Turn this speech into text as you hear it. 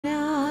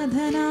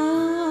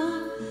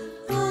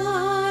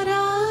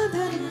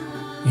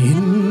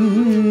N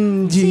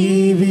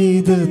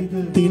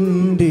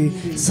ജീവിതത്തിൻ്റെ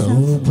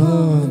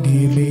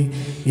സൗഭാഗ്യമേ,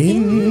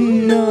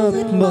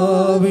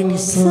 എന്നാത്മാവിൻ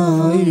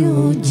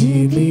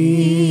സായുജ്യമേ,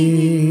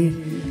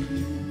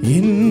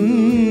 N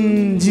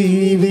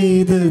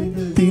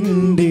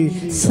ജീവിതത്തിൻ്റെ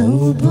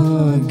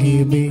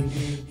സൗഭാഗ്യമേ,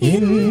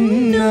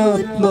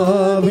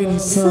 എന്നാത്മാവിൻ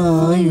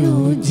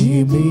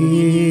സായുജ്യമേ,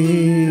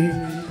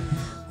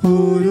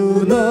 ഒരു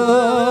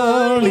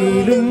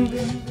നാളിലും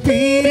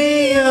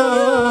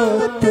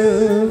പിരിയാത്ത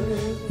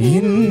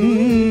എൻ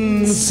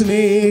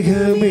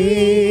സ്നേഹമേ,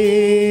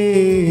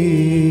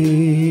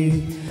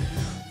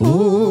 ഓ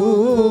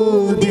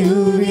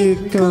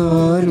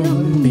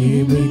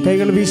ദിവ്യകാരുണ്യമേ.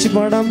 കൈകൾ വീശി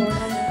പാടാം.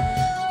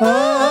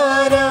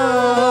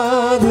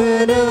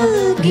 ആരാധന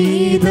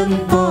ഗീതം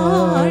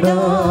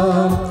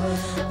പാടാം,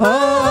 ആ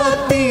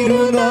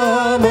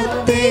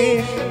തിരുനാമത്തെ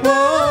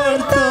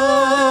വാഴ്ത്താം.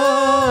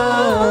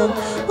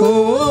 ഓ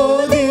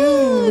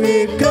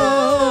ദിവ്യകാരുണ്യ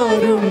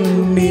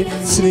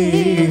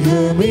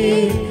സ്നേഹമേ,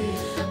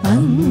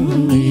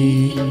 അങ്ങേക്കൊരായിരം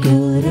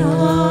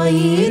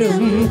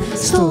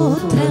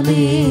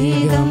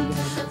സ്തോത്രമേകം.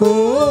 ഓ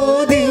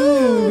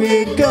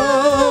ദിവ്യകാരുണ്യ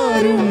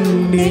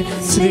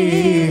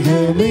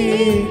സ്നേഹമേ,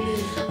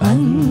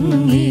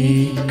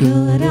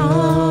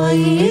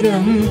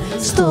 അങ്ങേക്കൊരായിരം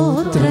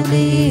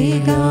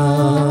സ്തോത്രമേകം.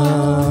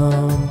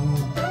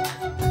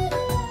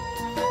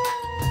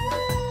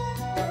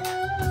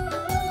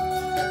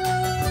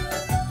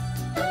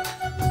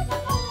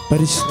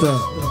 പരിശുദ്ധ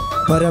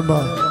പരമ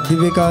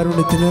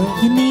ദിവ്യകാരുണ്യത്തിന്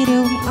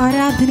എന്നേരവും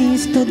ആരാധനയും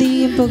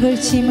സ്തുതിയും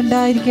പുകഴ്ചയും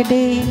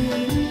ഉണ്ടായിരിക്കട്ടെ.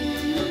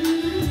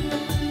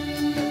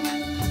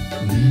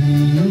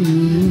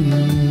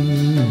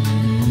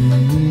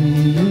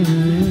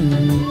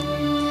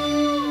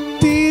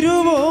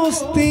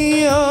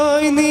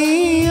 തിരുവോസ്തിയായി നീ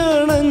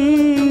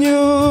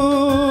അണഞ്ഞു,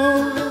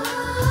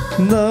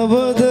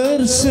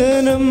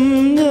 നവദർശനം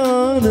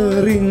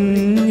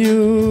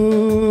ഞാനറിഞ്ഞു.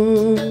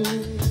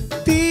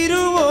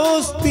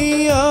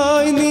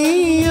 തിരുവോസ്തിയായി നീ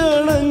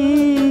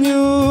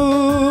അണഞ്ഞു,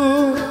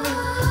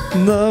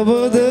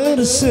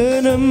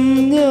 നവദർശനം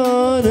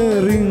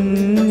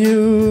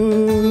ഞാനറിഞ്ഞു.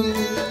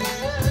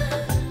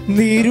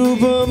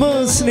 നിരുപമ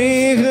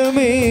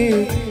സ്നേഹമേ,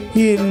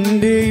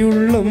 എൻ്റെ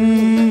ഉള്ളം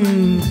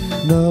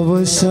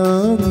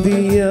നവശാന്തിയാലേ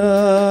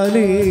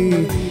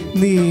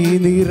നീ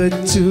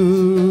നിറച്ചു.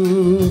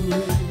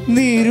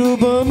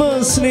 നിരുപമ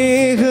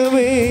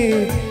സ്നേഹമേ,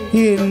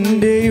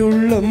 എൻ്റെ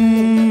ഉള്ളം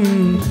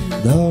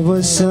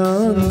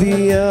നവശാന്തിയാലേ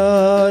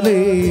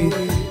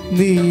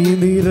നീ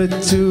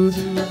നിറച്ചു.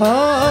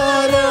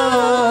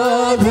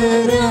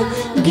 ആരാധന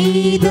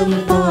ഗീതം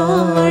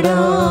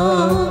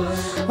പാടാം,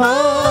 ആ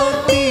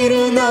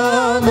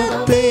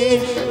തിരുനാമത്തെ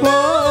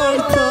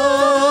വാഴ്ത്താം.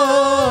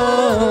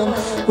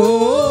 ഓ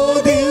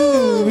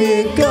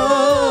ദിവ്യകാരുണ്യ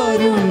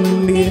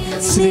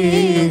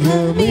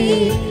സ്നേഹമേ,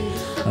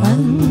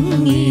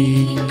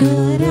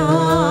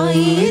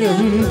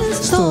 അങ്ങേക്കൊരായിരം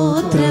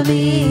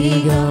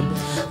സ്തോത്രമേകം.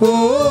 ഓ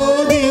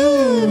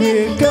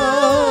ദിവ്യകാരുണ്യ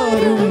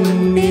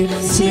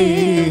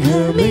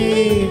സ്നേഹമേ,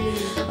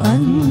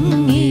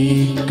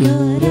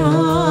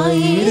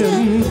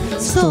 അങ്ങേക്കൊരായിരം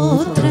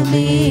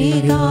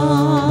സ്തോത്രമേകം.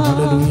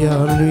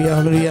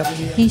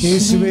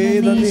 യേശുവേ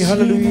നന്ദി.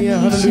 ഹല്ലേലൂയ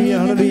ഹല്ലേലൂയ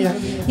ഹല്ലേലൂയ.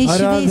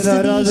 ആരാധന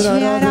ആരാധന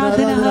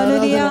ആരാധന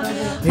ആരാധന.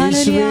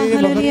 യേശുവേ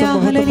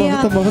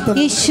മഹത്വം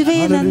യേശുവേ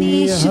നന്ദി,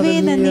 യേശുവേ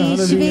നന്ദി,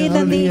 യേശുവേ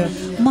നന്ദി.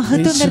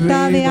 മഹത്വം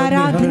കർത്താവേ,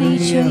 ആരാധന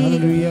യേശുവേ.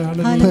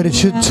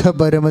 പരിശുദ്ധ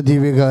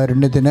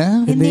പരമദിവ്യകാരുണ്യത്തിന്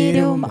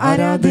എന്നേരവും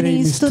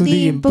ആരാധനയും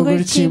സ്തുതിയും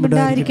പുകഴ്ചയും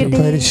ഉണ്ടായിരിക്കട്ടെ.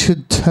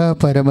 പരിശുദ്ധ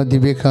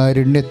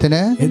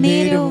പരമദിവ്യകാരുണ്യത്തിന്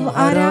എന്നേരവും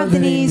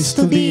ആരാധനയും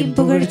സ്തുതിയും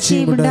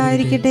പുകഴ്ചയും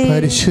ഉണ്ടായിരിക്കട്ടെ.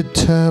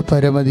 പരിശുദ്ധ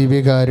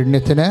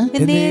പരമദിവ്യകാരുണ്യത്തിന്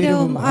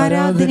എന്നേരവും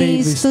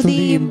ആരാധനയും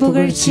സ്തുതിയും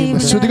പുകഴ്ചയും.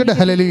 ശ്രുതികട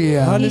ഹല്ലേലൂയ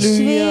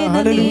ഹല്ലേലൂയ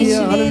ഹല്ലേലൂയ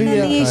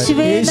ഹല്ലേലൂയ.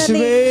 യേശുവേ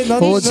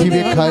ഓ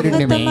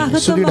ദിവ്യകാരുണ്യമേ,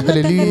 ശ്രുതികട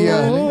ഹല്ലേലൂയ.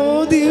 ഓ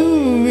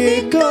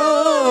ദിവ്യകാരുണ്യ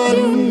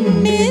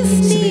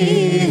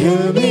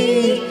സ്നേഹമേ,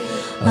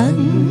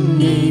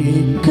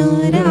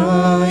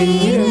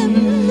 അങ്ങേക്കൊരായിരം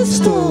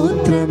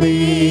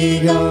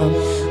സ്തോത്രമേകം.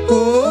 ഓ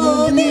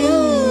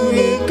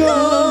ദിവ്യകാരുണ്യ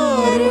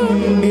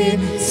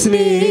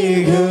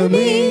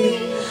സ്നേഹമേ,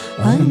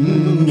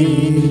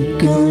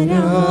 അങ്ങേക്കൊരായിരം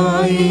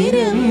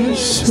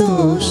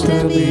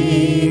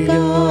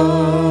സ്തോത്രമേകം.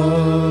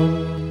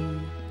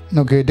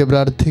 നമുക്ക് ഏറ്റു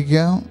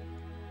പ്രാർത്ഥിക്കാം.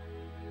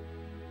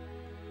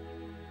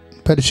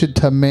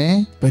 പരിശുദ്ധമ്മേ,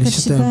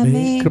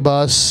 പരിശുദ്ധമേ,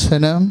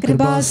 കൃപാസനം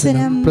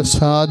കൃപാസനം,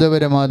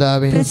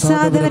 പ്രസാദപരമാതാവേ,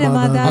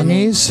 പ്രസാദപരമാതാവേ,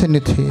 അങ്ങേ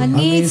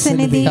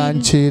സന്നിധി ഞാൻ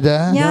ചെയ്ത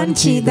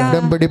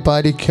ഉടമ്പടി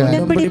പാലിക്കാൻ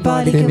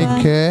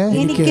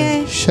എനിക്ക്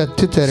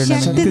ശക്തി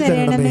തരണം.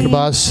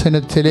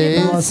 കൃപാസനത്തിലെ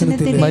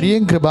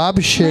മരിയൻ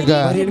കൃപാഭിഷേക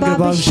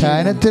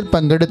ധ്യാനത്തിൽ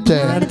പങ്കെടുത്ത്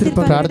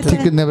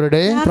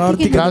പ്രാർത്ഥിക്കുന്നവരുടെ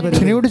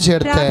പ്രാർത്ഥനയോട്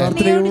ചേർത്ത്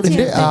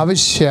എന്റെ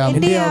ആവശ്യം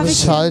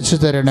സാധിച്ചു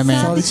തരണമേ.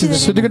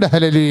 ശ്രുതികട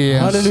ഹല്ലേലൂയ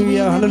ഹല്ലേലൂയ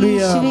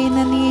ഹല്ലേലൂയ.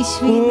 ഓ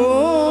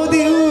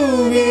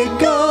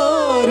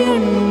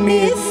ദിവ്യകാരുണ്യ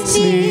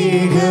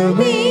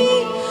സ്നേഹമേ,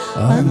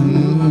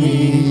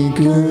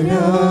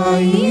 അങ്ങേക്കൊരായിരം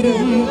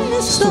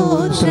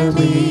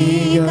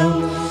സ്തോത്രമേകാം.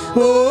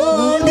 ഓ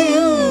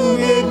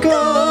ദിവ്യകാരുണ്യ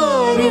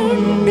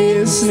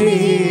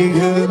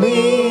സ്നേഹമേ,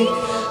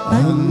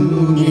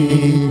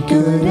 അങ്ങേക്കൊരായിരം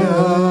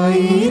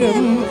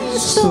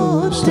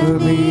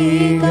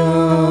സ്തോത്രമേകാം.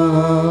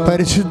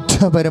 പരിശുദ്ധ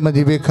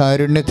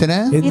പരമദിവ്യകാരുണ്യത്തിന്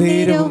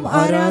എന്നേരവും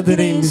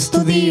ആരാധനയും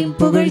സ്തുതിയും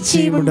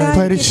പുകഴ്ചയും ഉണ്ടായിരിക്കട്ടെ.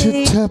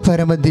 പരിശുദ്ധ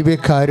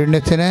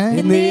പരമദിവ്യകാരുണ്യത്തിന്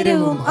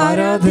എന്നേരവും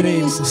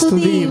ആരാധനയും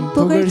സ്തുതിയും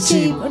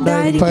പുകഴ്ചയും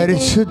ഉണ്ടായിരിക്കട്ടെ.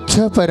 പരിശുദ്ധ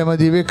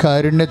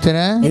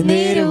പരമദിവ്യകാരുണ്യത്തിന്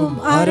എന്നേരവും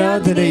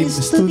ആരാധനയും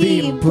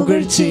സ്തുതിയും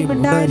പുകഴ്ചയും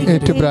ഉണ്ടായിരിക്കട്ടെ.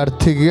 ഏറ്റു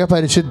പ്രാർത്ഥിക്കുക.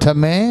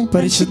 പരിശുദ്ധമേ,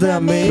 പരിശുദ്ധ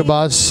അമ്മേ,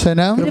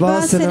 കൃപാസനം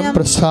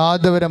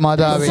പ്രസാദപര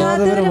മാതാവേ,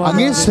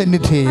 അങ്ങേ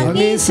സന്നിധി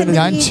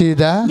ഞാൻ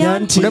ചെയ്ത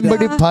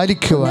ഉടമ്പടി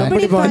പാലിക്കുവാൻ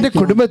എന്റെ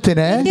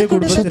കുടുംബത്തിന്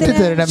ശക്തി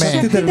തരണമേ.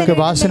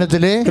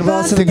 കൃപാസനത്തിലെ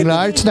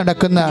തിങ്കളാഴ്ച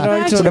നടക്കുന്ന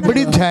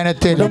ഉടമ്പടി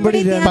ധ്യാനത്തിൽ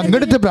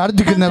പങ്കെടുത്ത്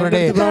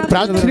പ്രാർത്ഥിക്കുന്നവരുടെ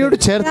പ്രാർത്ഥനയോട്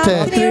ചേർത്ത്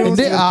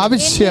എന്റെ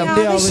ആവശ്യം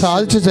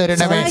സാധിച്ചു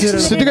തരണമേ.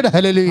 സ്തുതികട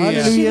ഹല്ലേലൂയ.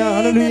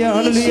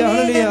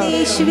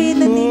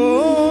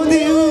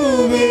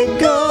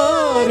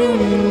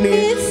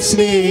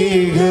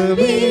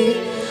 സ്നേഹമേ,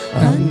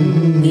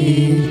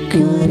 അങ്ങേക്കൊരായിരം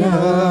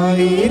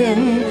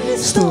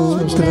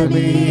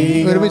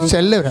സ്തോത്രമേകാം. ഒരുമിച്ച്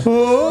എല്ലാവരും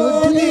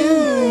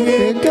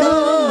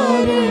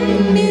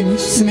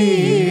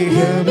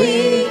സ്നേഹമേ,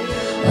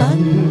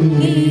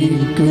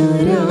 അങ്ങേക്കൊരായിരം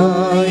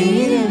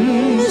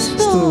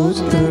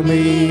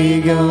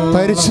സ്തോത്രമേകാം.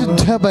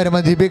 പരിശുദ്ധ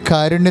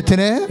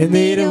പരമദിവ്യകാരുണ്യത്തിന്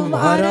എന്നേരവും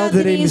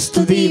ആരാധനയും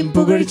സ്തുതിയും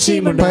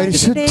പുകഴ്ചയും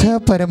പരിശുദ്ധ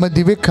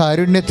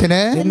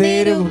പരമദിവ്യകാരുണ്യത്തിന്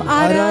എന്നേരവും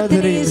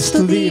ആരാധനയും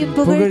സ്തുതിയും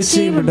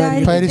പുകഴ്ചയും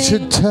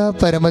പരിശുദ്ധ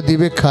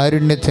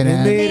പരമദിവ്യകാരുണ്യത്തിന്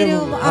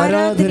എന്നേരവും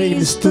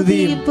ആരാധനയും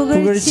സ്തുതിയും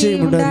പുകഴ്ചയും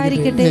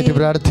ഉണ്ടായിരിക്കട്ടെ. ഏറ്റു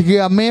പ്രാർത്ഥിക്കുക.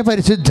 അമ്മേ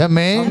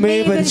പരിശുദ്ധമേ, അമ്മേ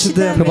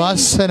പരിശുദ്ധ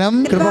കൃപാസനം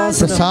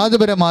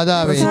പ്രസാദപര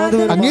മാതാവേ,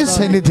 അങ്ങേ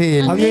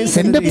സന്നിധിയിൽ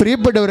എന്റെ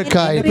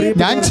പ്രിയപ്പെട്ടവർക്കായി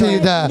ഞാൻ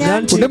ചെയ്ത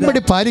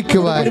ഉടമ്പടി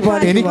പാലിക്കുവാൻ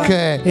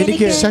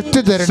എനിക്ക് ശക്തി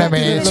തരണമേ.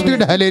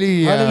 സ്തുതിയുടെ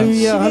ഹല്ലേലൂയ.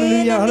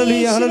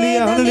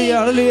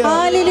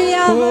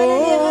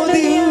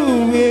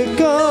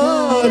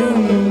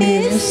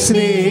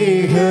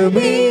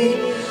 സ്നേഹമേ,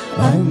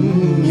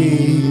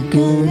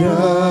 അങ്ങേക്കൊരായിരം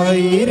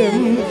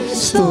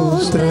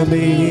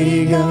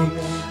സ്തോത്രമേകാം.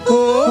 ഓ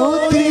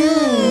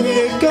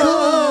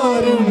ദിവ്യകാരുണ്യ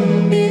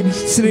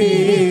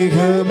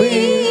സ്നേഹമേ,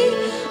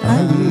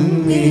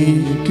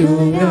 അങ്ങേക്കൊരായിരം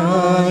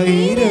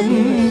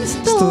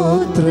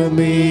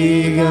സ്തോത്രമേകാം.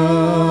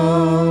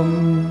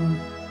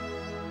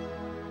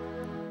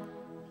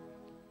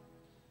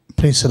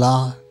 Price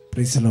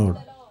the Lord.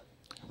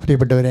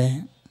 പ്രിയപ്പെട്ടവരെ,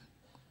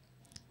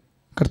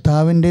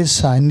 കർത്താവിൻ്റെ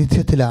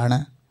സാന്നിധ്യത്തിലാണ്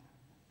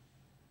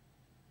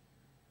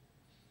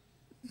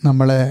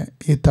നമ്മൾ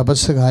ഈ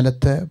തപസ്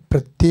കാലത്ത്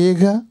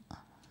പ്രത്യേക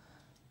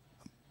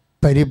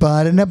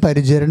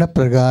പരിചരണ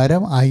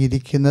പ്രകാരം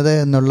ആയിരിക്കുന്നത്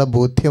എന്നുള്ള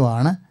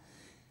ബോധ്യമാണ്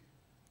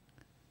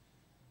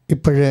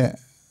ഇപ്പോഴ്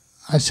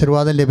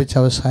ആശീർവാദം ലഭിച്ച്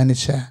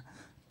അവസാനിച്ച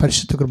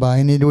പരിശുദ്ധ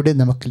കുർബാനയിലൂടെ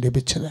നമുക്ക്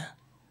ലഭിച്ചത്.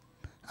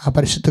 ആ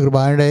പരിശുദ്ധ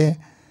കുർബാനയുടെ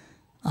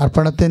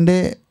അർപ്പണത്തിൻ്റെ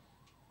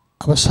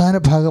അവസാന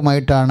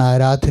ഭാഗമായിട്ടാണ്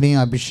ആരാധനയും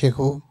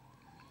അഭിഷേകവും.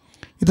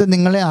 ഇത്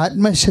നിങ്ങളെ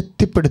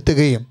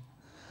ആത്മശക്തിപ്പെടുത്തുകയും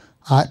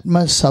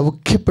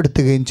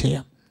ആത്മസൗഖ്യപ്പെടുത്തുകയും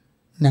ചെയ്യാം.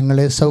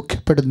 ഞങ്ങളെ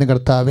സൗഖ്യപ്പെടുത്തുന്ന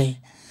കർത്താവേ,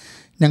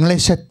 ഞങ്ങളെ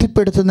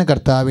ശക്തിപ്പെടുത്തുന്ന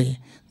കർത്താവേ,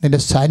 നിന്റെ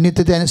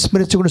സാന്നിധ്യത്തെ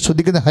അനുസ്മരിച്ചുകൊണ്ട്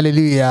ശ്രദ്ധിക്കുന്ന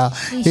ഹല്ലേലൂയ.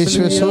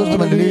 യേശുവേ സ്തോത്രം,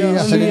 ഹല്ലേലൂയ,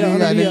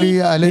 ഹല്ലേലൂയ,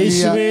 ഹല്ലേലൂയ,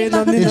 ഹല്ലേലൂയ.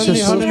 യേശുവേ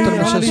സ്തോത്രം,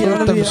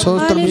 സ്തോത്രം,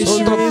 സ്തോത്രം,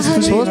 സ്തോത്രം,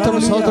 സ്തോത്രം,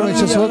 സ്തോത്രം,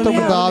 സ്തോത്രം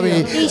കർത്താവേ,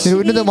 നിന്റെ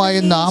ഉന്നതമായ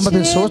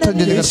നാമത്തിൽ സ്തോത്രം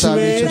ചെയ്ത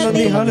കർത്താവേ.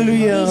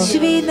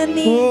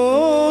 ഓ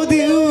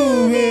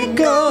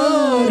ദിവ്യകാരുണ്യ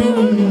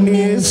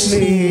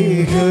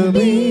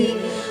സ്നേഹമേ,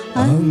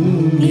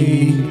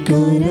 അങ്ങേക്കൊരായിരം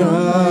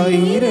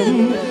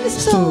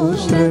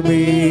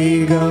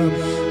സ്തോത്രമേകാം.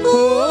 ഓ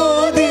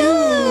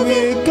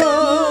ദിവ്യകാരുണ്യ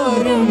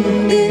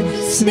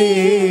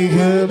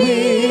സ്നേഹമേ,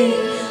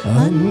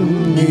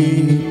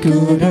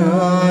 അങ്ങേക്കൊരായിരം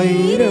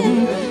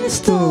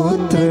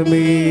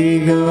സ്തോത്രമേകാം.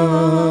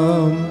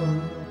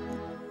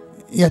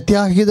 ഈ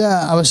അത്യാഹിത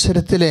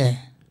അവസരത്തിലെ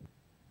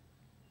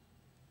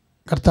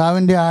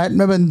കർത്താവിൻ്റെ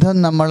ആത്മബന്ധം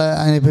നമ്മൾ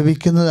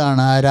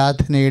അനുഭവിക്കുന്നതാണ്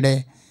ആരാധനയുടെ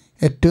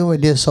ഏറ്റവും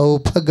വലിയ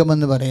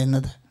സൗഭാഗ്യമെന്ന്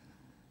പറയുന്നത്.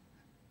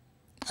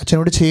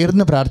 അച്ഛനോട്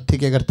ചേർന്ന്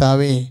പ്രാർത്ഥിക്കുക.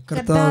 കർത്താവേ,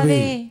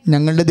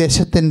 ഞങ്ങളുടെ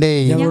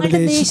ദേശത്തിൻ്റെയും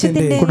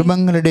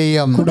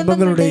കുടുംബങ്ങളുടെയും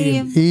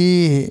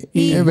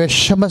ഈ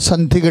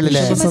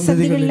വിഷമസന്ധികളിലെ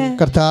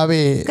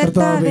കർത്താവേ,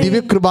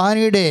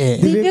 ദിവ്യകൃപാനയുടെ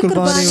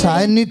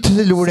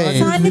സാന്നിധ്യത്തിലൂടെ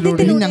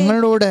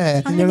ഞങ്ങളോട്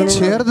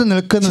ചേർന്ന്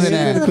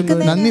നിൽക്കുന്നതിന്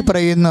നന്ദി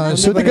പറയുന്നു.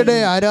 ശ്രുതികടെ,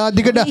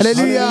 ആരാധികടെ.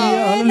 ഹല്ലേലൂയ.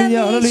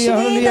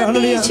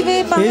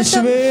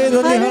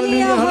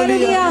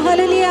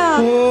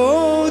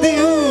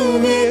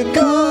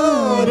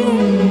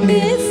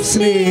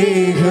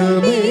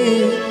 സ്നേഹമേ,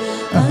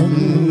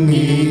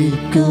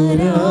 അങ്ങേക്കൊരായിരം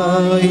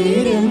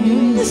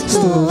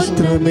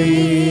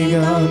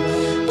സ്തോത്രമേകാം.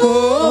 ഓ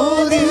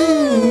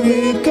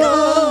ദിവ്യകാരുണ്യ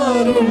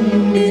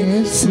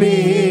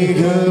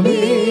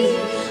സ്നേഹമേ,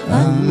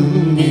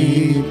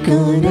 അങ്ങേക്കൊരായിരം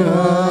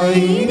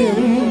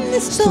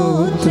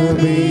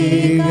സ്തോത്രമേകാം.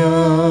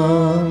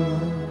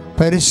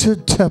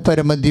 പരിശുദ്ധ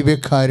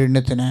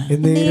പരമദിവ്യകാരുണ്യത്തിന്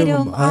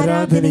എന്നേരവും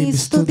ആരാധനയും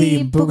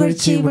സ്തുതിയും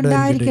പുകഴ്ചയും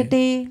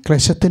ഉണ്ടായിരിക്കട്ടെ.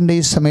 ക്ലേശത്തിൻ്റെ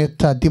ഈ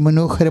സമയത്ത്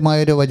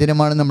അതിമനോഹരമായൊരു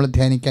വചനമാണ് നമ്മൾ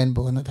ധ്യാനിക്കാൻ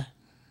പോകുന്നത്.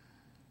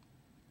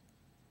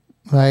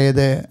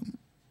 അതായത്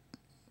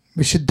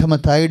വിശുദ്ധ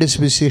മത്തായിയുടെ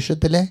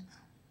സുവിശേഷത്തിലെ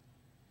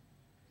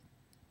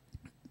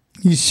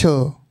ഈശോ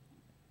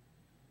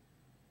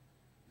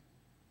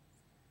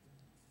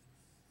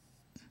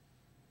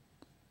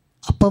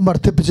അപ്പം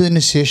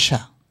വർദ്ധിപ്പിച്ചതിന്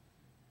ശേഷം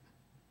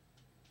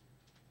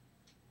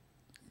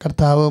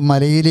കർത്താവ്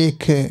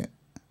മലയിലേക്ക്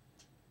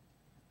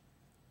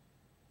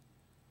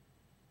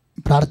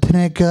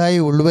പ്രാർത്ഥനയ്ക്കായി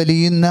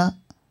ഉൾവലിയുന്ന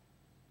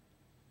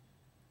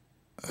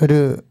ഒരു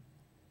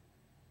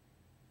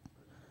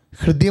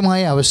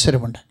ഹൃദ്യമായ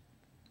അവസരമുണ്ട്.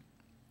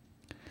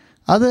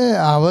 അത്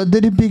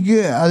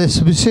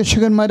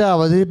സുവിശേഷകന്മാരെ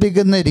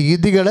അവതരിപ്പിക്കുന്ന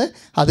രീതികൾ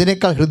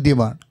അതിനേക്കാൾ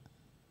ഹൃദ്യമാണ്.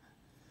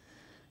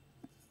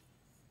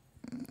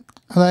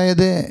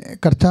 അതായത്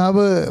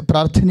കർത്താവ്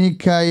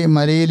പ്രാർത്ഥനയ്ക്കായി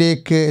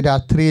മലയിലേക്ക്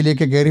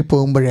രാത്രിയിലേക്ക്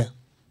കയറിപ്പോകുമ്പോൾ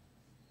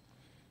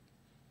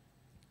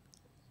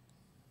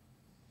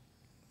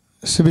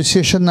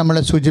സുവിശേഷം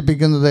നമ്മളെ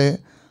സൂചിപ്പിക്കുന്നത്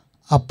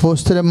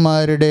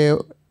അപ്പോസ്തലന്മാരുടെ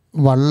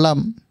വള്ളം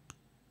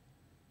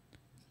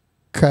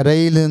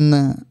കരയിൽ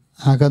നിന്ന്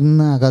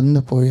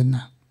അകന്ന്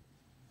പോയെന്ന്.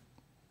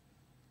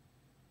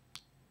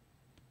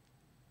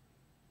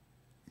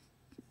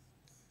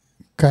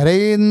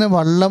 കരയിൽ നിന്ന്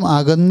വള്ളം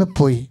അകന്നു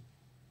പോയി.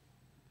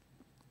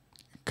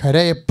 കര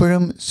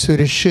എപ്പോഴും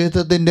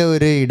സുരക്ഷിതത്വത്തിൻ്റെ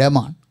ഒരു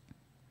ഇടമാണ്.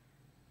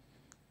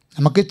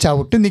 നമുക്ക്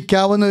ചവിട്ടി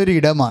നിൽക്കാവുന്ന ഒരു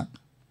ഇടമാണ്.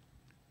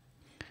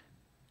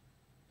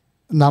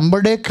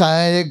 നമ്മുടെ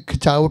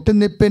ചവിട്ടി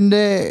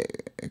നിൽപ്പിൻ്റെ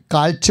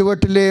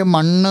കാൽച്ചുവട്ടിലെ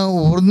മണ്ണ്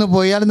ഊർന്നു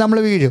പോയാൽ നമ്മൾ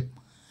വീഴും.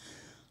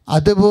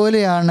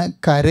 അതുപോലെയാണ്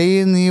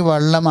കരയിൽ നിന്ന് ഈ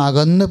വള്ളം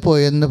അകന്നു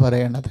പോയെന്ന്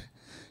പറയണത്.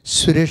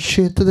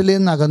 സുരക്ഷിതത്വത്തിൽ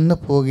നിന്ന് അകന്നു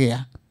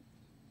പോവുകയാണ്.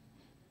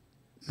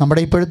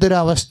 നമ്മുടെ ഇപ്പോഴത്തെ ഒരു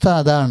അവസ്ഥ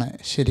അതാണ്.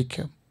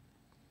 ശരിക്കും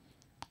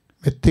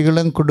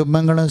വ്യക്തികളും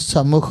കുടുംബങ്ങളും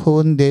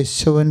സമൂഹവും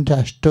ദേശവും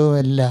രാഷ്ട്രവും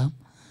എല്ലാം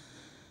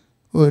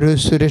ഒരു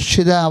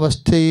സുരക്ഷിത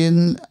അവസ്ഥയിൽ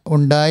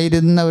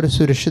ഉണ്ടായിരുന്ന ഒരു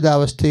സുരക്ഷിത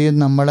അവസ്ഥയിൽ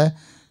നമ്മൾ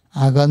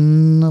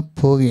അകന്നു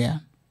പോവുകയാണ്.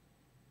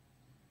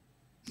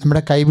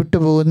 നമ്മുടെ കൈവിട്ടു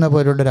പോകുന്ന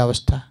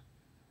പോലുള്ളൊരവസ്ഥ.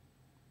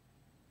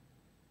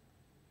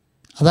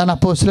 അതാണ്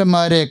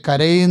അപ്പോസ്തലന്മാരെ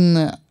കരയിൽ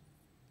നിന്ന്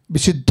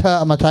വിശുദ്ധ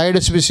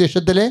മത്തായിയുടെ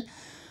സുവിശേഷത്തിലെ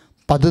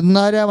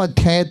 14-ാം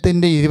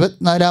അധ്യായത്തിൻ്റെ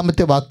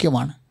 24-ാമത്തെ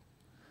വാക്യമാണ്.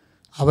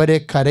 അവരെ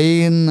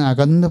കരയിൽ നിന്ന്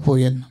അകന്നു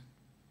പോയെന്ന്.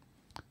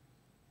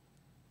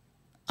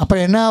 അപ്പോൾ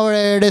എന്നാ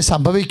അവിടെ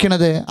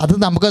സംഭവിക്കണത്? അത്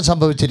നമുക്ക്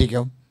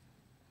സംഭവിച്ചിരിക്കും.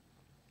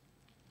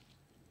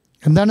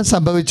 എന്താണ്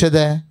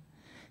സംഭവിച്ചത്?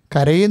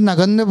 കരയിൽ നിന്ന്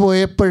അകന്നു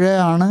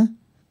പോയപ്പോഴാണ്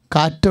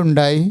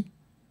കാറ്റുണ്ടായി,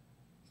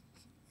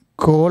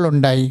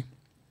 കോളുണ്ടായി,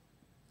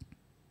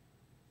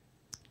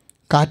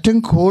 കാറ്റും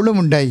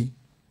കോളുമുണ്ടായി.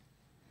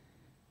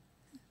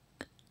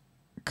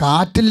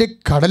 കാറ്റിൽ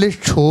കടൽ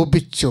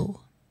ക്ഷോഭിച്ചു.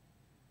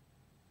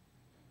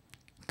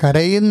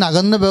 കരയിൽ നിന്ന്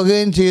അകന്നു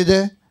പോകുകയും ചെയ്ത്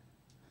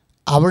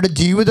അവിടെ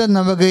ജീവിതം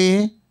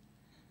നവകയെ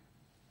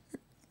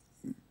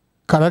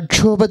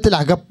കടക്ഷോഭത്തിൽ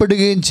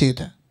അകപ്പെടുകയും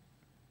ചെയ്ത്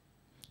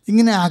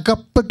ഇങ്ങനെ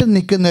അകപ്പെട്ട്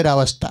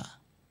നിൽക്കുന്നൊരവസ്ഥ.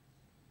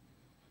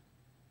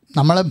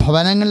 നമ്മളെ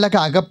ഭവനങ്ങളിലൊക്കെ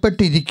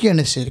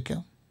അകപ്പെട്ടിരിക്കുകയാണ് ശരിക്കും.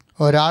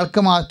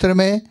 ഒരാൾക്ക്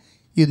മാത്രമേ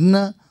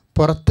ഇന്ന്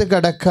പുറത്ത്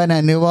കടക്കാൻ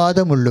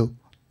അനുവാദമുള്ളൂ.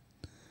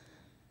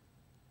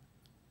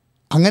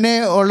 അങ്ങനെ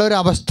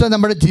ഉള്ളൊരവസ്ഥ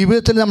നമ്മുടെ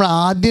ജീവിതത്തിൽ നമ്മൾ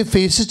ആദ്യം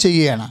ഫേസ്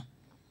ചെയ്യുകയാണ്.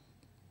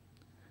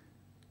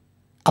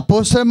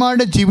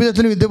 അപ്പോസ്തലന്മാരുടെ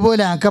ജീവിതത്തിലും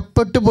ഇതുപോലെ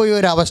അകപ്പെട്ടു പോയ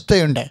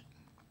ഒരവസ്ഥയുണ്ട്.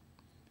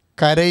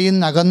 കരയിൽ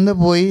നിന്ന് അകന്നു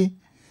പോയി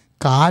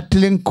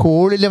കാറ്റിലും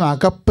കോളിലും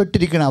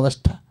അകപ്പെട്ടിരിക്കുന്ന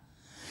അവസ്ഥ.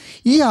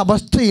 ഈ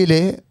അവസ്ഥയിൽ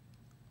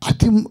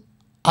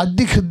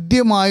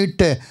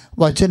അതിഹൃദ്യമായിട്ട്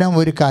വചനം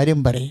ഒരു കാര്യം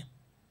പറയും.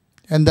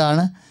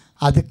 എന്താണ്?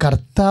 അത്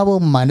കർത്താവ്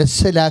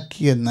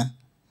മനസ്സിലാക്കിയെന്ന്.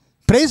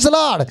 Praise the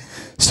Lord.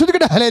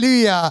 സ്തുതിക്കട്ടെ.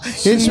 ഹല്ലേലൂയ.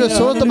 യേശുവേ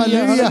സ്തോത്രം.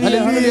 ഹല്ലേലൂയ.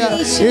 ഹല്ലേലൂയ.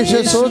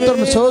 യേശുവേ സ്തോത്രം.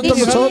 സ്തോത്രം.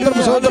 സ്തോത്രം.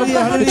 സ്തോത്രം.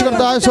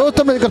 കർത്താവേ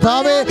സ്തോത്രം.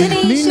 കർത്താവേ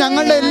നീ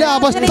ഞങ്ങളുടെ എല്ലാ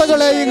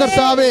അവസ്ഥകളെയും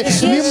കർത്താവേ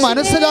നീ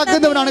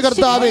മനസ്സിലാക്കുന്നവനാണ്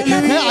കർത്താവേ.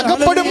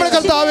 അകപ്പെടുമ്പോൾ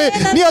കർത്താവേ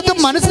നീ അത്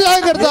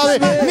മനസ്സിലാക്കുക കർത്താവേ.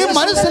 നീ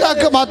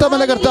മനസ്സിലാക്കുക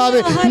മാത്രമല്ല കർത്താവേ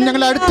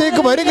ഞങ്ങളുടെ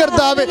അടുത്തേക്ക് വരും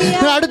കർത്താവേ.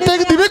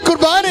 അടുത്തേക്ക് ദിവ്യ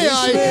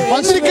കുർബാനയായി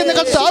വന്നിരിക്കുന്ന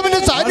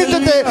കർത്താവിന്റെ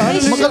സാന്നിധ്യത്തെ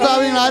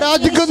കർത്താവേ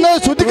ആരാധിക്കുന്നു,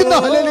 സ്തുതിക്കുന്നു.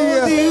 ഹല്ലേലൂയ.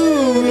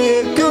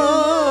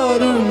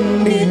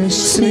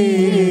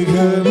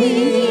 സ്നേഹമേ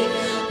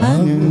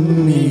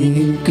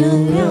അങ്ങേയ്ക്കൊരായിരം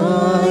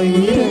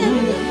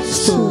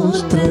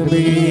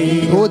സ്തോത്രമേ.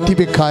 ഓ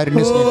ദിവ്യകാരുണ്യ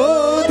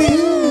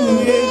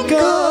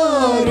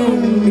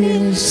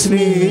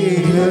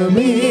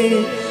സ്നേഹമേ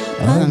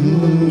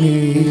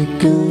അങ്ങേയ്ക്കൊരായിരം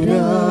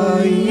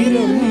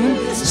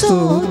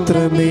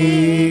സ്തോത്രമേ.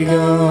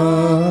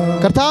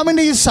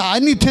 കർത്താവിൻ്റെ ഈ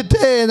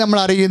സാന്നിധ്യത്തെ നമ്മൾ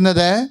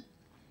അറിയുന്നത്,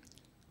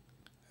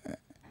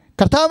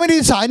 കർത്താവിൻ്റെ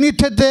ഈ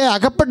സാന്നിധ്യത്തെ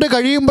അകപ്പെട്ട്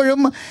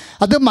കഴിയുമ്പോഴും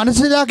അത്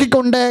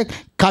മനസ്സിലാക്കിക്കൊണ്ട്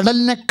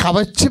കടലിനെ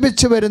കവച്ച്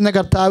വെച്ച് വരുന്ന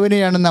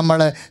കർത്താവിനെയാണ് നമ്മൾ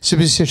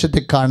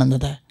സുവിശേഷത്തിൽ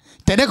കാണുന്നത്.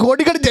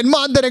 ജനകോടികൾ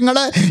ജന്മാന്തരങ്ങൾ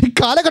ഈ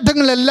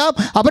കാലഘട്ടങ്ങളിലെല്ലാം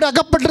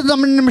അവരകപ്പെട്ട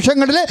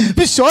നിമിഷങ്ങളിൽ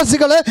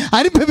വിശ്വാസികൾ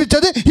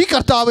അനുഭവിച്ചത് ഈ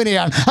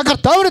കർത്താവിനെയാണ്. ആ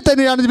കർത്താവിനെ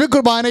തന്നെയാണ് ദിവ്യ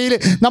കുർബാനയിൽ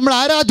നമ്മൾ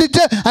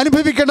ആരാധിച്ച്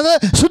അനുഭവിക്കേണ്ടത്.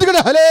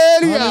 ശ്രുതികളെ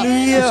ഹല്ലേലൂയ,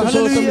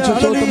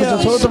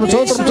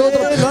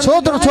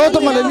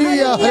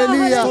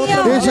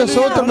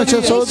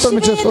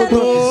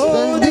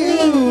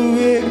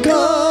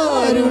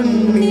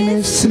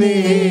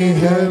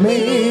 സ്നേഹമേ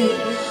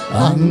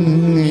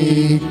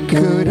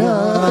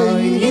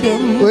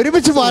അങ്ങേക്കൊരായിരം.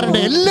 ഒരുമിച്ച് പാടണ്ടേ,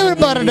 എല്ലാവരും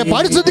പാടണ്ടേ,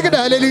 പാടി ശ്രദ്ധിക്കട്ടെ.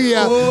 ഹല്ലേലൂയ.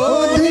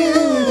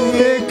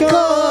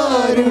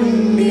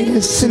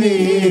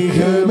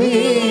 സ്നേഹമേ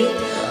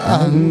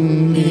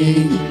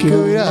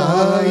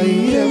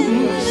അങ്ങേക്കൊരായിരം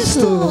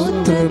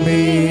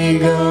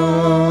സ്തോത്രമേകാം.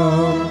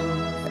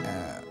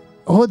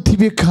 ഓ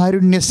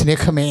ദിവ്യകാരുണ്യ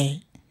സ്നേഹമേ,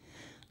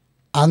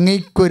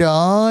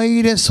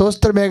 അങ്ങേക്കൊരായിരം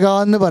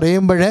സ്വസ്ത്രമേകാന്ന്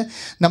പറയുമ്പോൾ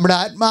നമ്മുടെ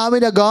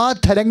ആത്മാവിൻ്റെ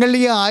അഗാധലങ്ങളിൽ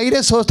ഈ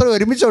 1000 സ്വസ്ത്രം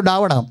ഒരുമിച്ച്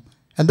ഉണ്ടാവണം.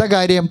 എന്താ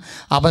കാര്യം?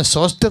 അവൻ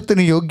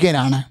സ്വസ്ത്രത്തിന്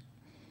യോഗ്യനാണ്.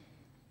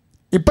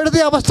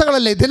 ഇപ്പോഴത്തെ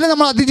അവസ്ഥകളല്ലേ, ഇതെല്ലാം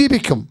നമ്മൾ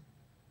അതിജീവിക്കും.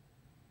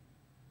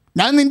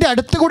 ഞാൻ നിൻ്റെ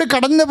അടുത്ത് കൂടി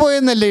കടന്നു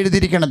പോയെന്നല്ലേ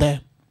എഴുതിയിരിക്കണത്.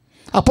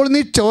 അപ്പോൾ നീ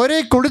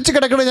ചോരയെ കുടിച്ച്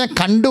കിടക്കണത് ഞാൻ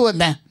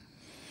കണ്ടുവന്നേ.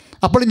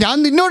 അപ്പോൾ ഞാൻ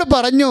നിന്നോട്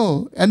പറഞ്ഞു,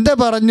 എന്താ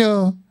പറഞ്ഞു?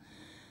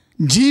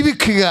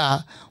 ജീവിക്കുക,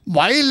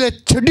 വയലിലെ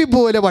ചെടി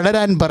പോലെ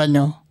വളരാൻ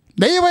പറഞ്ഞു.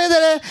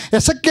 ദൈവവേദനെ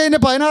എസെക്കിയേലിന്റെ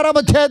 16-ാം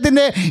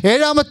അധ്യായത്തിൻ്റെ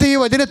 7-ാമത്തെ ഈ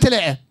വചനത്തിൽ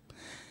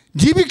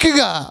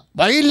ജീവിക്കുക,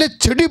 വയലിലെ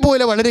ചെടി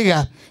പോലെ വളരുക.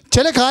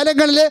 ചില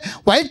കാലങ്ങളിൽ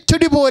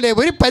വയൽച്ചെടി പോലെ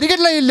ഒരു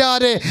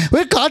പരിഗണനയില്ലാതെ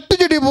ഒരു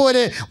കാട്ടുചെടി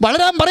പോലെ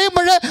വളരാൻ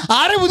പറയുമ്പോൾ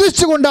ആരെ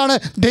ഉദ്ദേശിച്ചുകൊണ്ടാണ്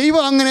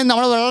ദൈവം അങ്ങനെ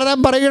നമ്മളെ വളരാൻ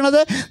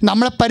പറയുന്നത്?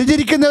 നമ്മളെ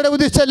പരിചരിക്കുന്നവരെ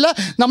ഉദ്ദേശിച്ചല്ല,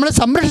 നമ്മളെ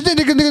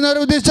സംരക്ഷിച്ചിരിക്കുന്നവരെ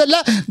ഉദ്ദേശിച്ചല്ല,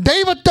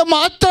 ദൈവത്തെ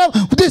മാത്രം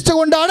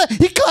ഉദ്ദേശിച്ചുകൊണ്ടാണ്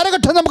ഈ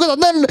കാലഘട്ടം നമുക്ക്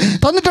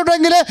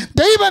തന്നിട്ടുണ്ടെങ്കിൽ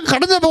ദൈവം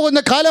കടന്നു പോകുന്ന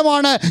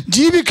കാലമാണ്.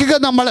 ജീവിക്കുക,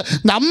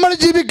 നമ്മൾ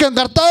ജീവിക്കും.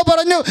 കർത്താവ്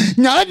പറഞ്ഞു,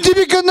 ഞാൻ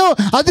ജീവിക്കുന്നു,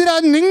 അതിനാൽ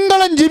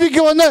നിങ്ങളും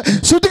ജീവിക്കുമെന്ന്.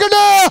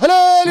 ശ്രുതികടേ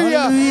ഹല്ലേലൂയ.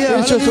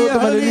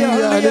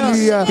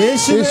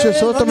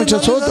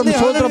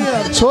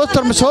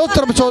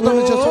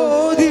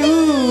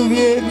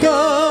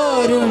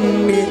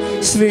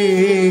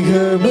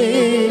 സ്നേഹമേ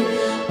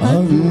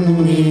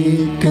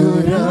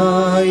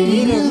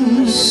അങ്ങേക്കൊരായിരം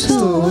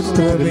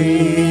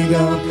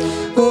സ്തോത്രമേകാം.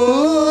 ഓ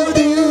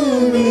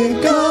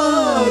ദിവ്യകാരുണ്യ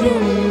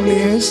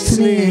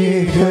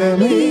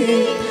സ്നേഹമേ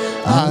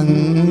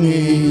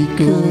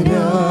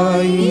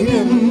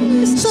അങ്ങേക്കൊരായിരം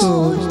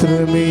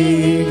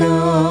സ്തോത്രമേകാം.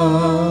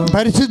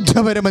 പരിശുദ്ധ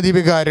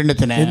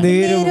പരമദിവ്യകാരുണ്യത്തിന്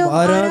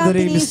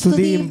ആരാധനയും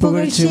സ്തുതിയും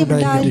പുകഴ്ചയും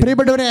ഉണ്ടായിരിക്കട്ടെ.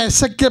 പ്രിയപ്പെട്ടവരെ,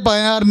 എസെക്കിയേൽ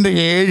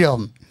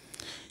 16:7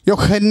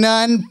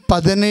 യോഹന്നാൻ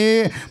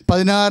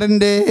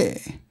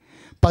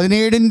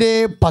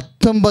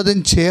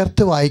 17:19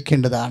 ചേർത്ത്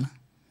വായിക്കേണ്ടതാണ്.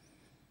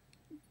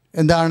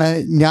 എന്താണ്?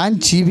 ഞാൻ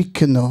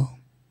ജീവിക്കുന്നു,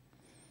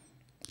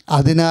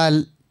 അതിനാൽ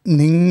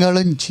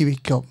നിങ്ങളും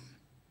ജീവിക്കും.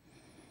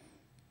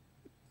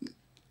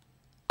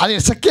 അത്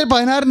എസെക്കിയേൽ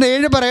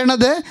 16:7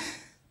 പറയണത്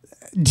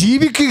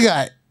ജീവിക്കുക.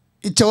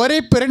 ഈ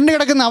ചോരയിൽ പുരണ്ട്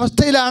കിടക്കുന്ന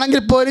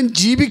അവസ്ഥയിലാണെങ്കിൽ പോലും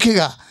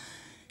ജീവിക്കുക.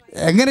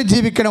 എങ്ങനെ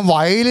ജീവിക്കണം?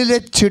 വയലിലെ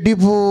ചെടി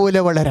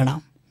പോലെ വളരണം.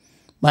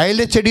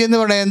 വയലിലെ ചെടി എന്ന്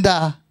പറയുന്നത് എന്താ?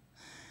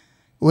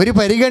 ഒരു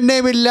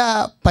പരിഗണനയുമില്ല,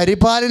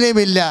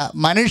 പരിപാലനയുമില്ല.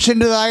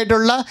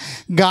 മനുഷ്യൻ്റെതായിട്ടുള്ള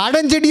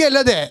ഗാർഡൻ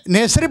ചെടിയല്ലത്,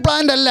 നഴ്സറി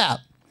പ്ലാന്റ് അല്ല.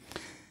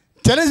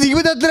 ചില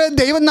ജീവിതത്തിൽ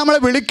ദൈവം നമ്മളെ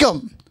വിളിക്കും.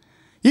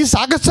 ഈ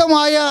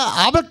സാഹസമായ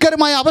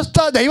ആപൽക്കരമായ അവസ്ഥ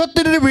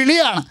ദൈവത്തിൻ്റെ ഒരു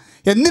വിളിയാണ്.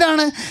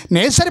 എന്തിനാണ്?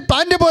 നേഴ്സറി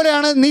പ്ലാന്റ്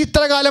പോലെയാണ് നീ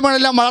ഇത്ര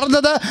കാലമാണെല്ലാം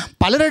വളർന്നത്.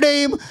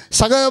 പലരുടെയും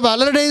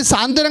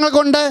സാന്ത്വനങ്ങൾ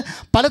കൊണ്ട്,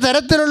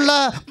 പലതരത്തിലുള്ള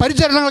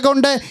പരിചരണങ്ങൾ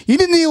കൊണ്ട്.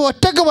 ഇനി നീ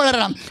ഒറ്റക്ക്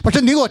വളരണം.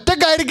 പക്ഷെ നീ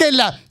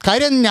ഒറ്റക്കായിരിക്കില്ല.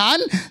 കാര്യം ഞാൻ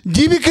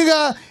ജീവിക്കുക,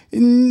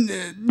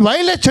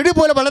 വയലിലെ ചെടി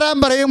പോലെ വളരാൻ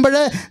പറയുമ്പോൾ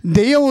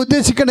ദൈവം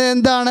ഉദ്ദേശിക്കുന്നത്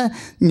എന്താണ്?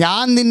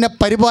 ഞാൻ നിന്നെ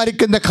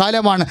പരിപാലിക്കുന്ന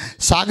കാലമാണ്.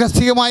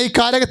 സാഹസികമായി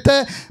കാലത്ത്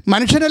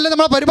മനുഷ്യനല്ല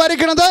നമ്മളെ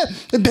പരിപാലിക്കുന്നത്,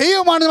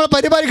 ദൈവമാണ് നമ്മളെ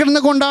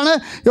പരിപാലിക്കുന്നത്. കൊണ്ടാണ്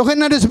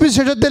യോഹന്നാന്റെ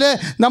സുവിശേഷത്തിൽ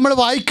നമ്മൾ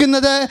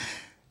വായിക്കുന്നത്,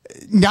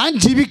 ഞാൻ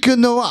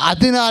ജീവിക്കുന്നു,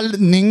 അതിനാൽ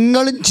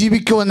നിങ്ങളും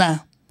ജീവിക്കുമെന്ന്.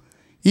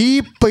 ഈ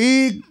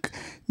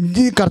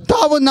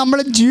കർത്താവ്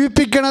നമ്മളെ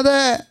ജീവിപ്പിക്കണത്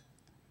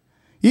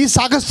ഈ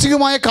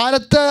സാഹസികമായ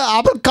കാലത്ത്,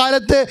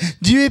 ആപൽക്കാലത്ത്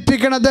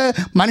ജീവിപ്പിക്കണത്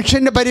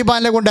മനുഷ്യൻ്റെ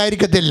പരിപാലന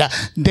കൊണ്ടായിരിക്കത്തില്ല,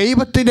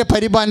 ദൈവത്തിൻ്റെ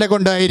പരിപാലന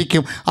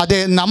കൊണ്ടായിരിക്കും. അതെ,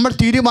 നമ്മൾ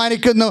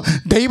തീരുമാനിക്കുന്നു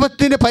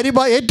ദൈവത്തിൻ്റെ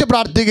ഏറ്റു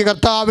പ്രാർത്ഥിക്കുക.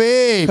 കർത്താവേ,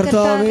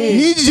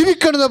 നീ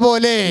ജീവിക്കുന്നത്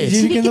പോലെ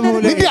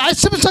നിന്റെ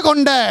ആശംസ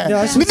കൊണ്ട്,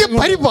 നിന്റെ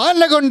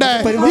പരിപാലന കൊണ്ട്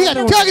ഈ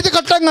അത്യാഹിത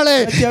ഘട്ടങ്ങളെ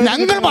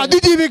ഞങ്ങൾ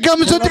അതിജീവിക്കാം.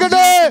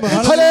 ശ്രദ്ധിക്കട്ടെ.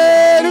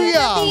 ഹല്ലേലൂയ,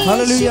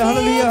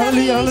 ഹല്ലേലൂയ,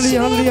 ഹല്ലേലൂയ,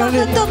 ഹല്ലേലൂയ,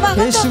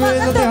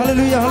 ഹല്ലേലൂയ,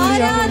 ഹല്ലേലൂയ.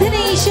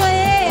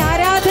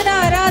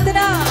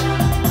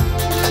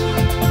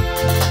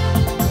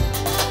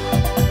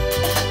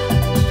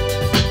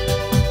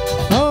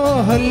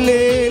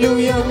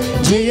 ഹല്ലേലൂയ,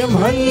 ജയം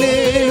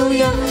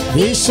ഹല്ലേലൂയ,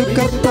 യേശു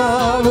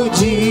കർത്താവ്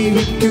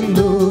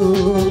ജീവിക്കുന്നു.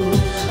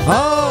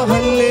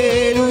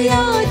 ഹല്ലേലൂയ,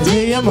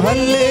 ജയം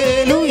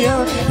ഹല്ലേലൂയ,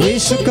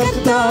 യേശു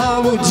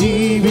കർത്താവ്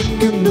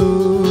ജീവിക്കുന്നു.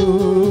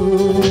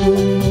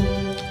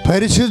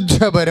 പരിശുദ്ധ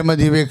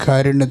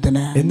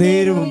പരമദിവ്യകാരുണ്യത്തിന്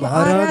എന്നേരവും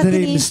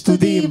ആരാധനയും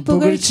സ്തുതിയും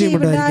പുകഴ്ചയും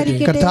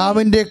ഉണ്ടായിരിക്കട്ടെ.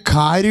 കർത്താവിൻ്റെ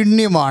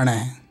കാരുണ്യമാണ്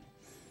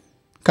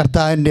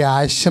കർത്താവിൻ്റെ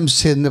ആശംസ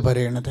എന്ന്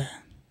പറയുന്നത്.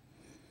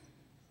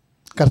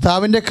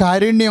 കർത്താവിൻ്റെ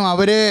കാരുണ്യം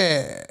അവരെ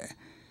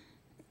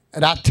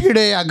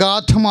രാത്രിയുടെ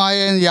അഗാധമായ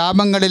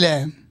യാമങ്ങളിൽ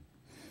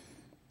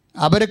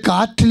അവർ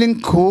കാറ്റിലും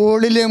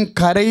കോളിലും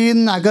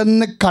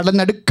കരയിന്നകന്ന്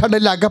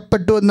നടുക്കടലിൽ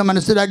അകപ്പെട്ടു എന്ന്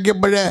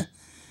മനസ്സിലാക്കിയപ്പോൾ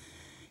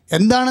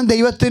എന്താണ്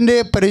ദൈവത്തിൻ്റെ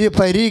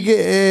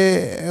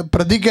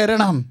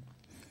പ്രതികരണം?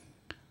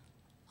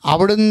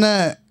 അവിടുന്ന്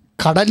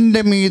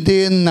കടലിൻ്റെ മീതെ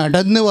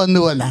നടന്നു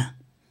വന്നുവെന്ന്.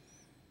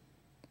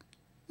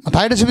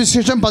 മത്തായിയുടെ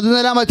സുവിശേഷം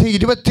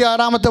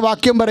 14-26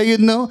 വാക്യം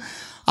പറയുന്നു,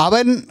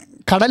 അവൻ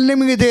കടലിന്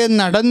മീതെ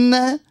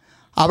നടന്ന്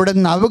അവിടെ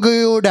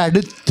നൗകയോട്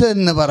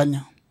അടുത്തെന്ന്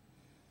പറഞ്ഞു.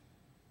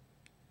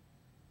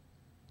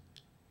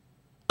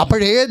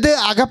 അപ്പോഴേത്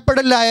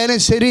അകപ്പെടലായാലും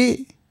ശരി,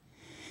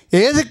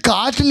 ഏത്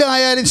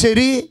കാറ്റിലായാലും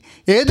ശരി,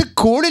 ഏത്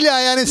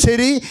കോളിലായാലും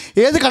ശരി,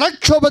 ഏത്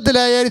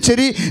കടക്ഷോഭത്തിലായാലും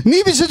ശരി, നീ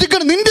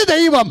വിശ്വസിക്കണം, നിൻ്റെ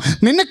ദൈവം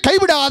നിന്നെ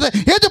കൈവിടാതെ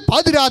ഏത്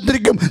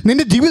പാതിരാത്രിക്കും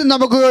നിൻ്റെ ജീവിതം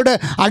നമുക്കോട്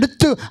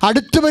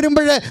അടുത്ത്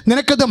വരുമ്പോൾ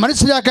നിനക്കത്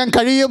മനസ്സിലാക്കാൻ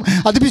കഴിയും.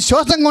 അത്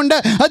വിശ്വാസം കൊണ്ട്,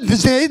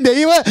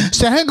 ദൈവ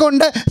സ്നേഹം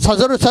കൊണ്ട്,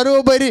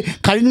 സർവോപരി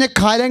കഴിഞ്ഞ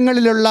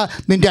കാലങ്ങളിലുള്ള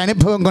നിൻ്റെ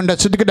അനുഭവം കൊണ്ട്.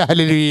 ശ്രദ്ധിക്കട്ടെ.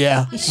 ഹല്ലേലൂയ,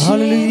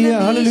 ഹല്ലേലൂയ,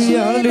 ഹല്ലേലൂയ,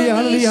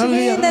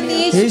 ഹല്ലേലൂയ,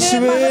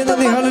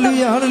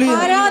 ഹല്ലേലൂയ, ഹല്ലേലൂയ.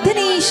 ആരാധന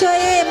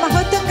ഈശോയെ,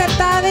 മഹത്വം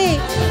കർത്താവേ.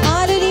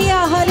 ഹല്ലേലൂയ,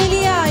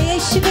 ഹല്ലേലൂയ,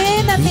 യേശുവേ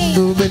നന്ദി.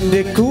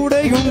 എന്റെ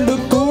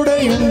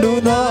കൂടെയുണ്ട്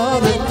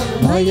നാഥൻ,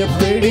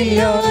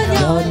 ഭയപ്പെടില്ല,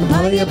 ഞാൻ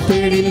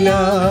ഭയപ്പെടില്ല.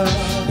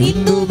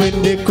 ഇന്നും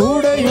എന്റെ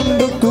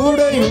കൂടെയുണ്ട്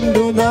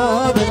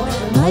നാഥൻ,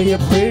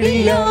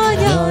 ഭയപ്പെടില്ല,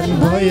 ഞാൻ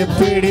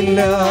ഭയപ്പെടില്ല.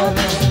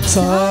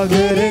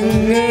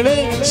 സാഗരങ്ങളെ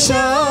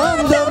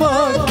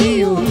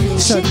ശാന്തമാക്കിയോ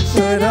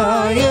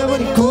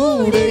ശക്തനായവൻ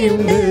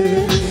കൂടെയുണ്ട്.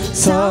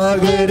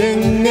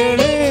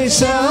 സാഗരങ്ങളെ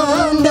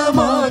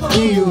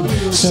ശാന്തമാക്കിയോ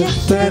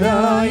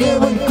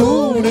ശക്തനായവൻ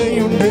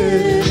കൂടെയുണ്ട്.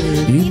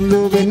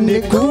 ഇന്നും എന്റെ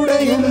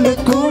കൂടെയുണ്ട്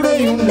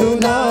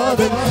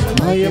നാഥൻ,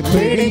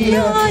 ഭയപ്പെടില്ല,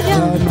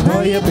 ഞാൻ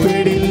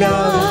ഭയപ്പെടില്ല.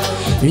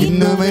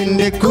 ഇന്നും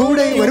എന്റെ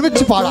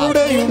ഒരുമിച്ച്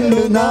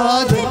കൂടെയുണ്ട്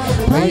നാഥൻ,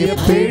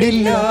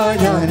 ഭയപ്പെടില്ല,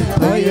 ഞാൻ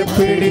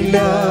ഭയപ്പെടില്ല.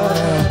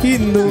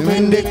 ഇന്നും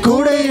എന്റെ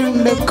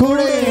കൂടെയുണ്ട്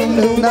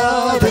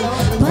നാഥൻ,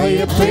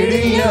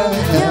 ഭയപ്പെടില്ല,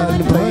 ഞാൻ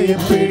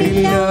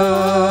ഭയപ്പെടില്ല.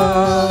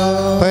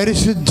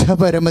 പരിശുദ്ധ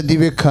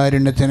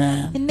പരമദിവ്യകാരുണ്യത്തിന്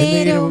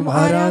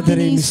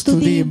ആരാധനയും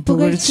സ്തുതിയും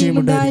പുകഴ്ചയും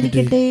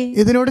ഉണ്ടായിരിക്കട്ടെ.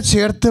 ഇതിനോട്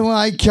ചേർത്ത്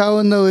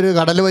വായിക്കാവുന്ന ഒരു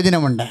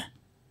കടൽവചനമുണ്ട്.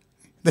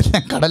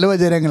 ഇതെല്ലാം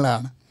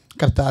കടൽവചനങ്ങളാണ്,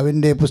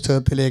 കർത്താവിൻ്റെ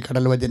പുസ്തകത്തിലെ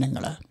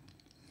കടൽവചനങ്ങൾ.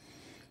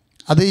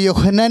 അത്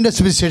യോഹന്നാൻ്റെ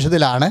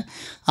സുവിശേഷത്തിലാണ്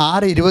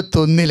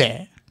 6:21.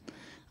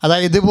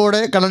 അതായത്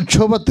ഇതുപോലെ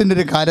കടൽക്ഷോഭത്തിൻ്റെ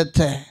ഒരു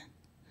കാലത്ത്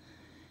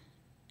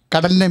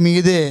കടലിൻ്റെ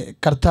മീതെ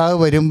കർത്താവ്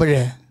വരുമ്പോൾ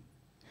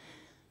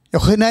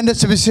യോഹന്നാൻ്റെ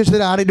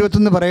സുവിശേഷത്തിൽ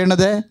 6:21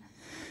 പറയണത്,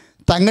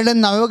 തങ്ങളുടെ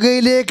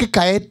നൗകയിലേക്ക്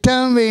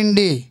കയറ്റാൻ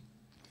വേണ്ടി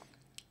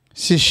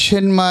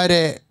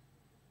ശിഷ്യന്മാരെ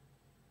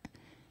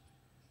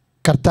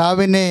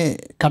കർത്താവിനെ,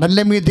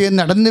 കടലിൻ്റെ മീതെ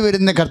നടന്നു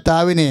വരുന്ന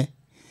കർത്താവിനെ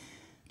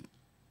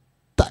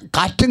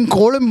കാറ്റും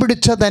കോളും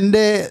പിടിച്ച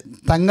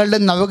തങ്ങളുടെ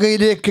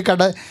നൗകയിലേക്ക്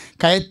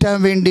കയറ്റാൻ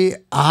വേണ്ടി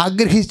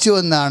ആഗ്രഹിച്ചു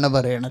എന്നാണ്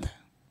പറയണത്.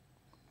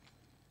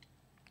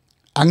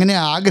 അങ്ങനെ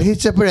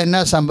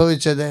ആഗ്രഹിച്ചപ്പോഴെന്നാ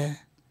സംഭവിച്ചത്?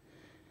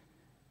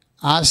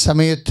 ആ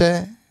സമയത്ത്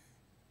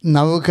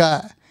നൗക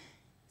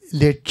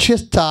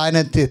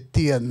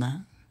ലക്ഷ്യസ്ഥാനത്തെത്തിയെന്ന്.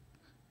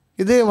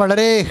 ഇത്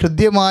വളരെ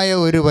ഹൃദ്യമായ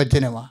ഒരു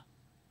വചനമാണ്.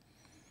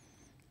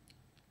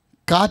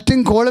 കാറ്റും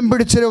കോളും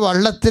പിടിച്ചൊരു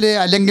വള്ളത്തിൽ,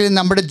 അല്ലെങ്കിൽ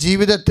നമ്മുടെ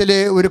ജീവിതത്തിൽ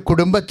ഒരു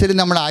കുടുംബത്തിൽ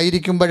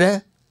നമ്മളായിരിക്കുമ്പോൾ,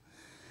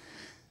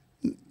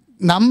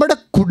 നമ്മുടെ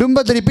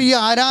കുടുംബത്തിൽ ഇപ്പോൾ ഈ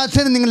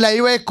ആരാധന നിങ്ങൾ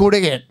ലൈവായി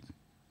കൂടുകയാണ്.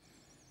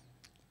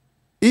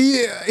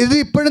 ഇത്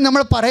ഇപ്പോഴും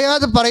നമ്മൾ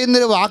പറയാതെ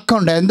പറയുന്നൊരു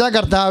വാക്കുണ്ട്. എന്താ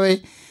കർത്താവേ?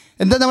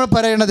 എന്താ നമ്മൾ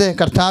പറയണത്?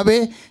 കർത്താവേ,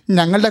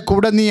 ഞങ്ങളുടെ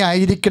കൂടെ നീ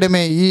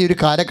ആയിരിക്കണമേ ഈ ഒരു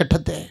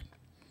കാലഘട്ടത്തെ,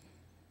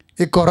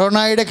 ഈ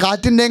കൊറോണയുടെ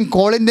കാറ്റിൻ്റെയും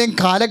കോളിൻ്റെയും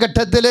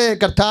കാലഘട്ടത്തിൽ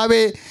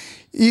കർത്താവേ,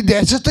 ഈ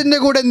ദേശത്തിൻ്റെ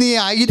കൂടെ നീ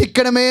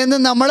ആയിരിക്കണമേ എന്ന്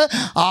നമ്മൾ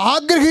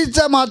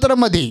ആഗ്രഹിച്ചാൽ മാത്രം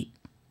മതി.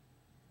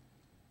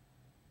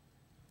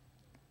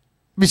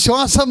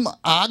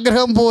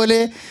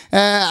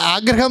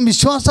 ആഗ്രഹം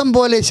വിശ്വാസം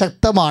പോലെ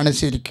ശക്തമാണ്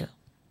ശരിക്കും.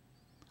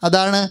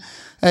 അതാണ്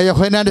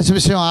യോഹന്നാൻ്റെ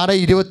സുവിശേഷം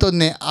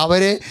 6:21.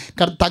 അവരെ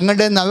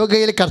തങ്ങളുടെ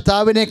നൗകയിൽ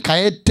കർത്താവിനെ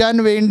കയറ്റാൻ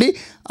വേണ്ടി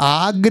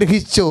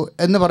ആഗ്രഹിച്ചു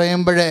എന്ന്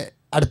പറയുമ്പോൾ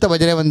അടുത്ത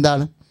വചനം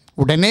എന്താണ്?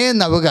 ഉടനെ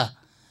നൗക,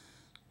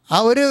 ആ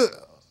ഒരു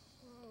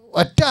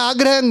ഒറ്റ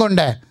ആഗ്രഹം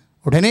കൊണ്ട്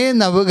ഉടനെ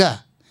നൗക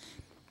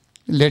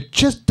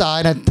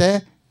ലക്ഷ്യസ്ഥാനത്ത്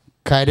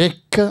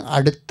കരയ്ക്ക്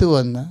അടുത്ത്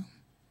വന്ന്.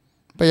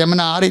 ഇപ്പോൾ നമ്മൾ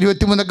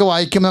 6:23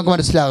 വായിക്കുമ്പോൾ നമുക്ക്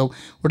മനസ്സിലാകും.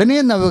 ഉടനെ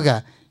നൗക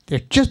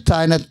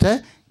ലക്ഷ്യസ്ഥാനത്ത്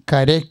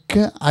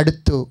കരയ്ക്ക്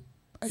അടുത്തു.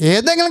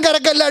 ഏതെങ്കിലും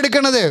കരക്കല്ല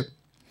അടുക്കണത്.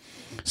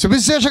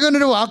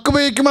 സുവിശേഷകനൊരു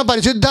വാക്കുപയോഗിക്കുമ്പോൾ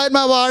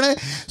പരിശുദ്ധാത്മാവാണ്.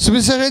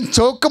 സുവിശേഷൻ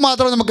ചോക്ക്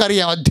മാത്രം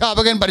നമുക്കറിയാം.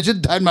 അധ്യാപകൻ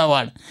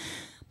പരിശുദ്ധാത്മാവാണ്.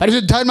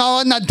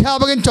 പരിശുദ്ധാത്മാവെന്ന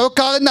അധ്യാപകൻ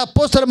ചോക്കാകുന്ന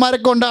അപ്പോസ്തലന്മാരെ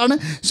കൊണ്ടാണ്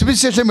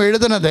സുവിശേഷം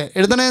എഴുതുന്നത്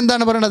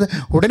എന്താണ് പറയണത്?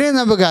 ഉടനെ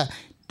നമുക്ക്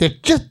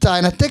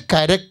ലക്ഷ്യസ്ഥാനത്തെ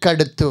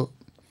കരക്കടുത്തു.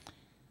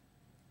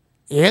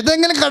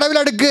 ഏതെങ്കിലും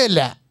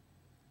കടവിലടുക്കുകയല്ല.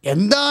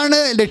 എന്താണ്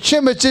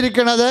ലക്ഷ്യം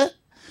വെച്ചിരിക്കുന്നത്?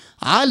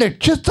 ആ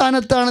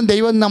ലക്ഷ്യസ്ഥാനത്താണ്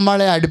ദൈവം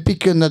നമ്മളെ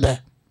അടുപ്പിക്കുന്നത്.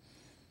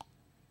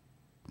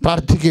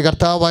 പ്രാർത്ഥിക്കുക.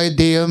 കർത്താവായ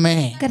ദൈവമേ,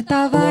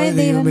 കർത്താവായ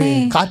ദൈവമേ,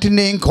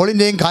 കാറ്റിന്റെയും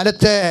കോളിന്റെയും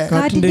കാലത്ത്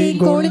കാറ്റിന്റെയും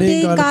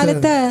കോളിന്റെയും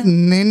കാലത്ത്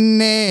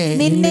നിന്നെ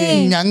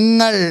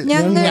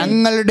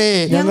ഞങ്ങളുടെ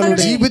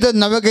ജീവിത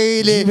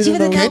നവകയില്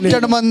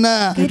കേട്ടണമെന്ന്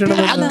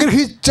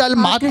ആഗ്രഹിച്ചാൽ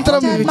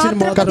മാത്രം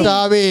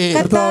കർത്താവേ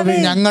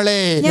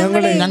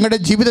ഞങ്ങളുടെ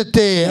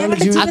ജീവിതത്തെ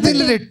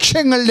അതിന്റെ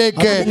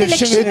ലക്ഷ്യങ്ങളിലേക്ക്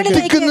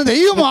എത്തിക്കുന്ന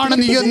ദൈവമാണ്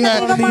നീ എന്ന്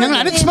ഞങ്ങൾ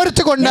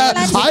അനുസ്മരിച്ചുകൊണ്ട്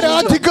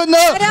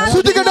ആരാധിക്കുന്നു.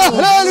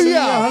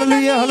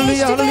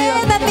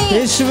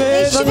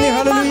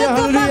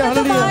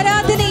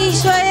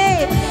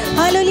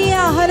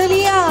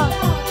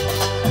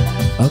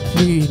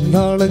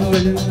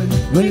 അഗ്നിനാളങ്ങൾ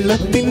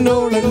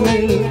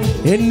വെള്ളത്തിനോളങ്ങൾ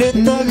എന്നെ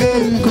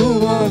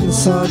തകർക്കുവാൻ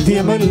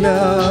സാധ്യമല്ല.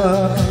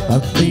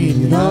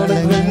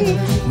 അഗ്നിനാളങ്ങൾ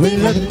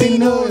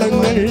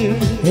വെള്ളത്തിനോളങ്ങൾ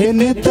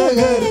എന്നെ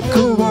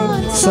തകർക്കുവാൻ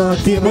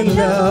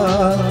സാധ്യമല്ല.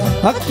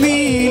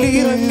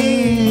 അഗ്നിയിലിറങ്ങി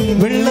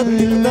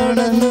വെള്ളത്തിൽ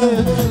നടന്ന്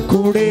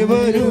കൂടെ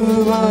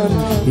വരുവാൻ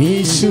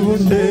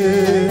യേശുവുണ്ട്.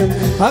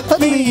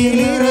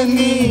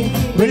 അഗ്നിയിലിറങ്ങി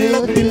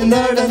വെള്ളത്തിൽ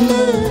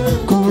നടന്ന്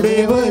കൂടെ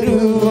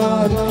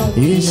വരുവാൻ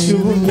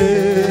യേശുവുണ്ട്.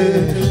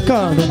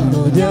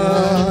 കാണുന്നു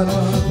ഞാൻ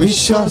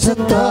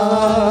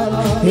വിശ്വാസത്താൽ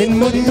എൻ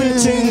മുൻപിൽ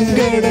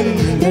ചെങ്കടൽ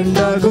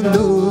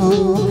ഉണ്ടാകുന്നു.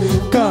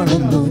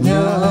 കാണുന്നു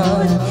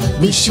ഞാൻ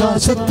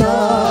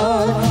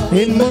വിശ്വാസത്താൽ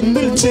എൻ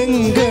മുൻപിൽ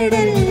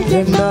ചെങ്കടൽ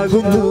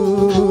ഉണ്ടാകുന്നു.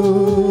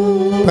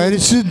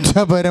 പരിശുദ്ധ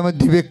പരമ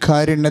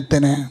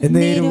ദിവ്യകാരുണ്യത്തിന്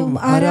എന്നേരവും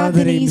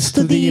ആരാധനയും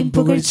സ്തുതിയും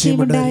പുകഴ്ചയും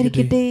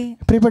ഉണ്ടായിരിക്കട്ടെ.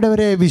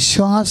 പ്രിയപ്പെട്ടവരെ,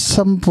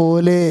 വിശ്വാസം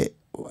പോലെ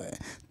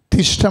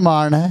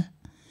തിഷ്ടമാണ്,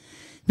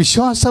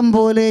 വിശ്വാസം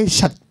പോലെ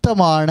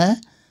ശക്തമാണ്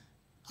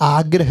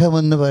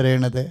ആഗ്രഹമെന്ന്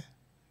പറയണത്.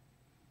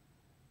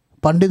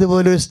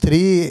 പണ്ടിതുപോലൊരു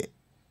സ്ത്രീ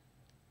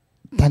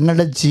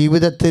തങ്ങളുടെ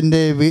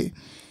ജീവിതത്തിൻ്റെ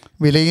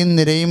വിലയും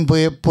നിരയും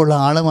പോയപ്പോൾ,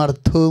 ആളും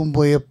അർത്ഥവും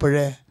പോയപ്പോൾ,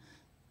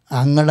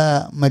 അങ്ങള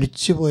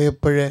മരിച്ചു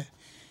പോയപ്പോൾ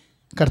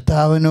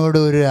കർത്താവിനോട്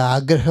ഒരു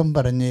ആഗ്രഹം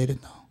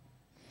പറഞ്ഞിരുന്നു.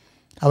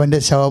 അവൻ്റെ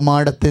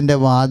ശവമാടത്തിൻ്റെ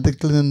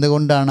വാതിൽക്കൽ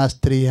നിന്നുകൊണ്ടാണ് ആ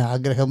സ്ത്രീ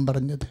ആഗ്രഹം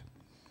പറഞ്ഞത്.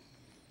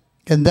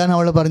 എന്താണ്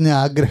അവൾ പറഞ്ഞ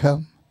ആഗ്രഹം?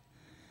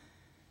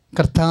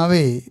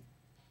 കർത്താവേ,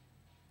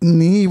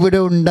 നീ ഇവിടെ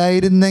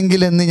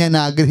ഉണ്ടായിരുന്നെങ്കിൽ എന്ന് ഞാൻ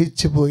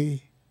ആഗ്രഹിച്ചു പോയി.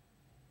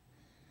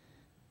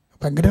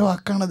 ഭയങ്കര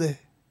വാക്കാണത്.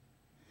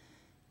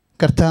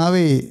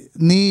 കർത്താവേ,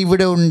 നീ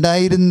ഇവിടെ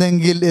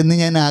ഉണ്ടായിരുന്നെങ്കിൽ എന്ന്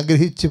ഞാൻ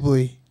ആഗ്രഹിച്ചു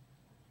പോയി.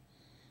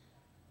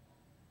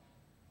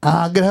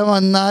 ആഗ്രഹം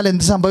വന്നാൽ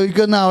എന്ത്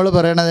സംഭവിക്കുമെന്നാണ് അവൾ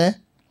പറയണത്?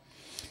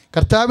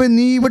 കർത്താവേ,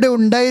 നീ ഇവിടെ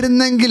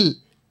ഉണ്ടായിരുന്നെങ്കിൽ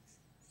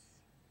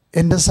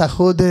എൻ്റെ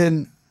സഹോദരൻ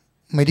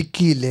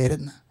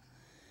മരിക്കുകയില്ലായിരുന്നു.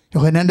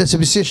 യോഹന്നാൻ്റെ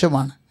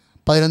സുവിശേഷമാണ്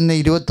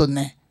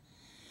 11:21.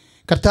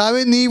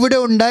 കർത്താവേ, നീ ഇവിടെ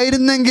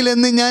ഉണ്ടായിരുന്നെങ്കിൽ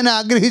എന്ന് ഞാൻ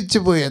ആഗ്രഹിച്ചു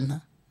പോയെന്ന്.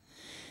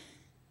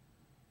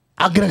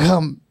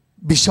 ആഗ്രഹം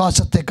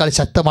വിശ്വാസത്തെക്കാൾ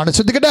ശക്തമാണ്.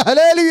 ശ്രദ്ധിക്കട്ടെ.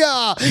 ഹല്ലേലൂയ.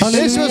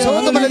 യേശുവേ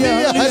സ്തോത്രം.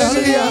 ഹല്ലേലൂയ.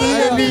 ഹല്ലേലൂയ.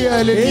 ഹല്ലേലൂയ.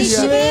 ഹല്ലേലൂയ.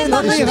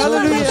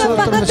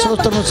 സ്തോത്രം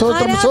സ്തോത്രം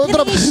സ്തോത്രം സ്തോത്രം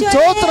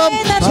സ്തോത്രം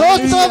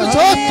സ്തോത്രം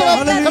സ്തോത്രം.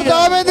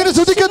 കർത്താവേ, നിന്നെ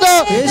സ്തുതിക്കുന്നു,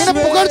 നിന്നെ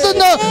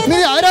പുകഴ്ത്തുന്നു,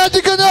 നിന്നെ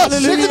ആരാധിക്കുന്നു,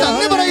 നിനക്ക്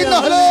നന്ദി പറയുന്നു.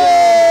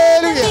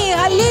 ഹല്ലേലൂയ.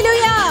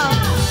 ഹല്ലേലൂയ.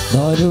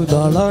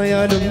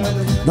 നാളുനാളായാലും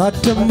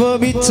നാറ്റം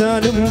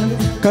വമിച്ചാലും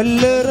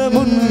കല്ലറ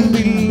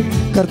മുൻപിൽ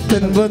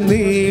കർത്തൻ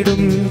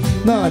വന്നിടും.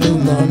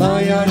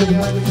 നാളുനാളായാലും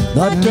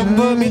നാറ്റം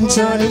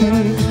വമിച്ചാലും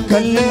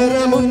കല്ലറ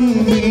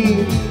മുൻപിൽ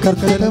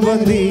കർത്തൻ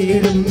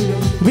വന്നിടും.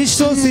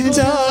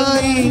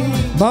 വിശ്വസിച്ചാൽ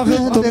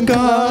മഹത്വം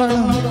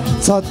കാണും,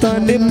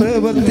 സാത്താന്റെ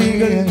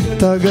പ്രവൃത്തികൾ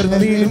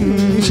തകർന്നിടും.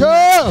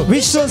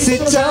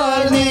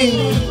 വിശ്വസിച്ചാൽ നീ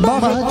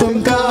മഹത്വം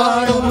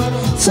കാണും,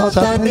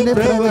 സാത്താന്റെ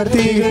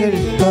പ്രവൃത്തികൾ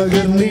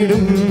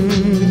തകർന്നിടും.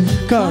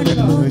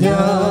 കാണുന്നു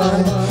ഞാൻ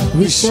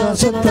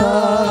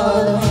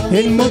വിശ്വാസത്താൽ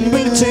എൻ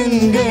മുൻപിൽ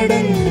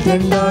ചെങ്കടൽ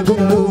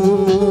രണ്ടാകുന്നു.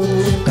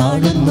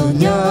 കാണുന്നു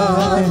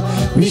ഞാൻ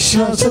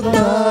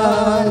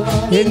വിശ്വാസത്താൽ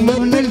എൻ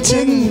മുൻപിൽ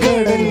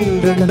ചെങ്കടൽ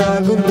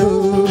രണ്ടാകുന്നു.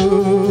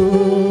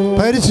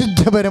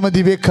 പരിശുദ്ധ പരമ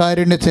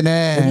ദിവ്യകാരുണ്യത്തിന്,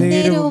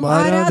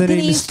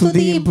 ആരാധനയും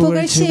സ്തുതിയും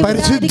പുകഴ്ചയും.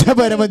 പരിശുദ്ധ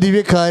പരമ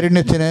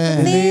ദിവ്യകാരുണ്യത്തിന്,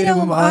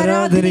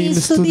 ആരാധനയും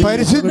സ്തുതിയും.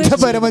 പരിശുദ്ധ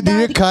പരമ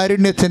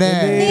ദിവ്യകാരുണ്യത്തിന്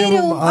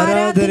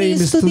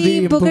ആരാധനയും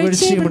സ്തുതിയും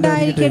പുകഴ്ചയും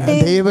ഉണ്ടായിരിക്കട്ടെ.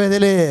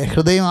 ദൈവത്തിലെ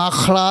ഹൃദയം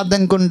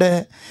ആഹ്ലാദം കൊണ്ട്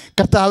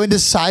കർത്താവിൻ്റെ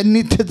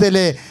സാന്നിധ്യത്തിൽ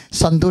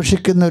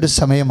സന്തോഷിക്കുന്ന ഒരു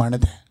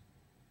സമയമാണിത്.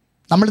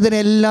 നമ്മളിതിനെ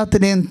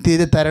എല്ലാത്തിനെയും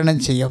തീരെ തരണം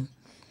ചെയ്യും.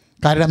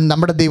 കാരണം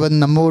നമ്മുടെ ദൈവം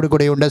നമ്മോട്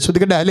കൂടെയുണ്ട്.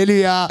 ശ്രദ്ധിക്കട്ടെ.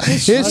 ഹല്ലേലൂയ.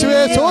 യേശുവേ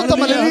സ്തോത്രം.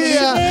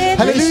 ഹല്ലേലൂയ.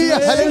 ഹല്ലേലൂയ.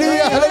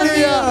 ഹല്ലേലൂയ.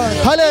 ഹല്ലേലൂയ.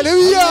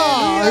 ഹല്ലേലൂയ.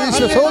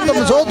 യേശുവേ സ്തോത്രം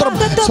സ്തോത്രം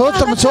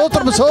സ്തോത്രം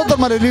സ്തോത്രം സ്തോത്രം.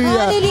 ഹല്ലേലൂയ.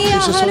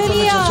 യേശുവേ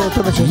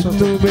സ്തോത്രം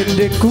സ്തോത്രം.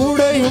 എന്റെ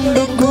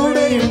കൂടെയുണ്ട്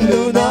കൂടെയുണ്ട്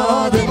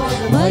നാഥൻ,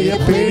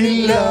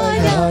 ഭയപ്പെടില്ല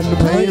ഞാൻ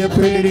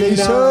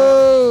ഭയപ്പെടില്ല.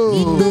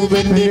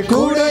 എന്റെ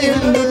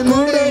കൂടെയുണ്ട്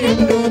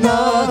കൂടെയുണ്ട്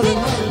നാഥൻ,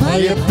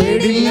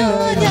 ഭയപ്പെടില്ല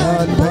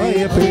ഞാൻ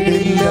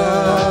ഭയപ്പെടില്ല.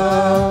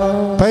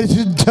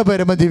 പരിശുദ്ധ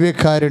പരമ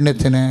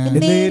ദിവ്യകാരുണ്യത്തിന്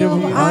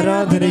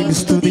ആരാധനയും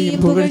സ്തുതിയും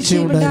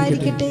പുകഴ്ചയും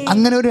ഉണ്ടായിരിക്കട്ടെ.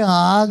 അങ്ങനെ ഒരു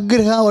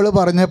ആഗ്രഹം അവൾ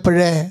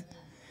പറഞ്ഞപ്പോഴേ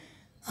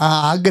ആ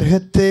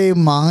ആഗ്രഹത്തെ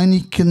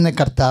മാനിക്കുന്ന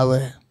കർത്താവ്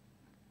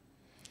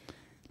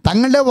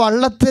തങ്ങളുടെ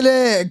വള്ളത്തിൽ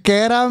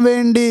കയറാൻ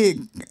വേണ്ടി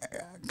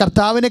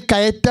കർത്താവിനെ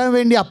കയറ്റാൻ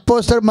വേണ്ടി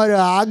അപ്പോസ്തലന്മാർ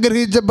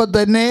ആഗ്രഹിച്ചപ്പോൾ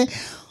തന്നെ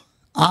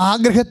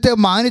ആഗ്രഹത്തെ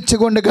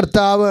മാനിച്ചുകൊണ്ട്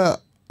കർത്താവ്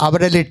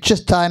അവരെ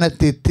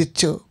ലക്ഷ്യസ്ഥാനത്ത്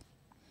എത്തിച്ചു.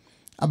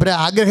 അവരെ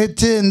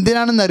ആഗ്രഹിച്ച്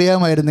എന്തിനാണെന്ന്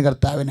അറിയാമായിരുന്നു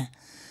കർത്താവിന്.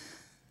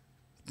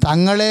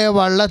 തങ്ങളെ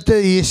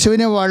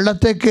യേശുവിനെ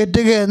വള്ളത്തെ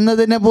കയറ്റുക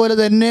എന്നതിനെ പോലെ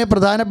തന്നെ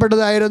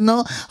പ്രധാനപ്പെട്ടതായിരുന്നു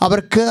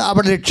അവർക്ക്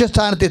അവരുടെ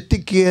ലക്ഷ്യസ്ഥാനത്ത്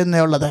എത്തിക്കുക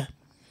എന്നുള്ളത്.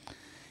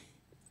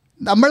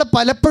 നമ്മൾ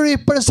പലപ്പോഴും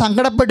ഇപ്പോഴും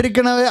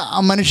സങ്കടപ്പെട്ടിരിക്കുന്ന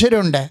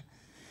മനുഷ്യരുണ്ട്.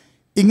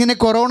 ഇങ്ങനെ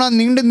കൊറോണ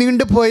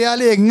നീണ്ടു പോയാൽ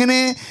എങ്ങനെ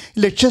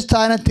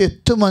ലക്ഷ്യസ്ഥാനത്ത്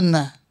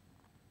എത്തുമെന്ന്.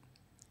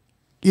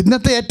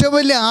 ഇന്നത്തെ ഏറ്റവും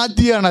വലിയ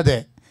ആദ്യമാണത്.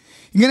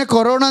 ഇങ്ങനെ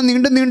കൊറോണ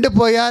നീണ്ടു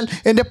പോയാൽ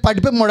എൻ്റെ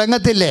പഠിപ്പ്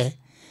മുടങ്ങത്തില്ലേ,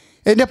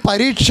 എൻ്റെ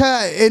പരീക്ഷ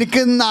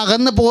എനിക്ക്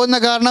അകന്നു പോകുന്ന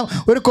കാരണം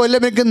ഒരു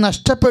കൊല്ലം എനിക്ക്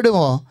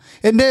നഷ്ടപ്പെടുമോ,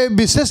 എൻ്റെ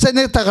ബിസിനസ്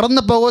തന്നെ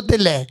തകർന്നു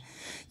പോകത്തില്ലേ,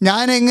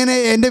 ഞാൻ എങ്ങനെ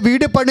എൻ്റെ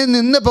വീട് പണി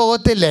നിന്ന്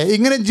പോകത്തില്ലേ,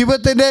 ഇങ്ങനെ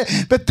ജീവിതത്തിൻ്റെ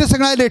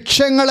വ്യത്യസ്തങ്ങളായ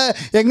ലക്ഷ്യങ്ങൾ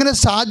എങ്ങനെ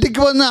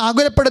സാധിക്കുമെന്ന്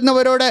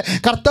ആകുലപ്പെടുന്നവരോട്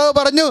കർത്താവ്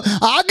പറഞ്ഞു,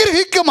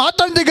 ആഗ്രഹിക്കുക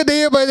മാത്രം ചെയ്യുക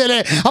ദൈവപൈതലേ.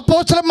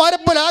 അപ്പോസ്തലന്മാരെ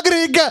പോലെ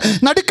ആഗ്രഹിക്കുക.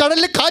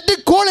 നടുക്കടലിൽ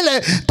കാറ്റിക്കോളിൽ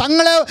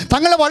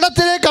തങ്ങളെ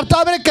വള്ളത്തിലേക്ക്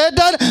കർത്താവിനെ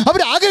കയറ്റാൻ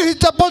അവർ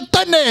ആഗ്രഹിച്ചപ്പോൾ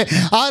തന്നെ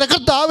ആ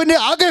കർത്താവിൻ്റെ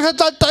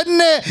ആഗ്രഹത്താൽ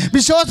തന്നെ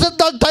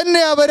വിശ്വാസത്താൽ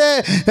തന്നെ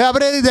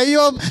അവരെ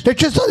ദൈവം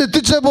ലക്ഷ്യസ്ഥാനത്ത്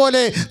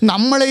എത്തിച്ചതുപോലെ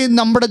നമ്മളെയും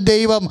നമ്മുടെ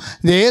ദൈവം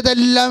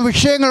ഏതെല്ലാം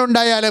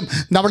വിഷയങ്ങളുണ്ടായാലും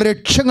നമ്മുടെ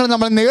ലക്ഷ്യങ്ങൾ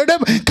നമ്മൾ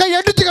നേടും.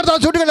 കൈയടിച്ച് കർത്താവ്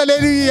ചൂടുകൾ.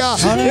 ഹല്ലേലൂയ,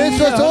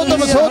 യേശുവേ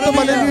സ്തോത്രം, സ്തോത്രം,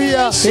 ഹല്ലേലൂയ,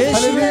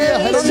 ഹല്ലേലൂയ,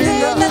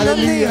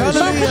 ഹല്ലേലൂയ,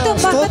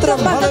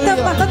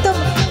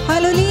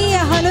 ഹല്ലേലൂയ,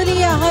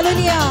 ഹല്ലേലൂയ,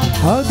 ഹല്ലേലൂയ.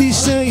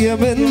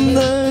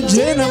 അതിശയമെന്ന്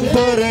ജനം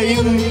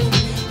പറയും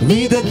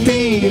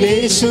വിധത്തിൽ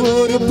യേശു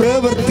ഒരു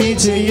പ്രവൃത്തി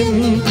ചെയ്യും.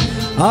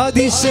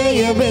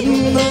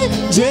 അതിശയമെന്ന്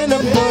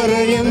ജനം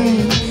പറയും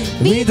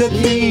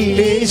വിധത്തിൽ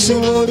യേശു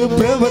ഒരു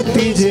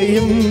പ്രവൃത്തി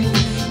ചെയ്യും.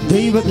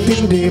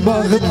 ദൈവത്തിൻ്റെ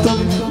മഹത്വം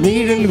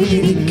നിഴൽ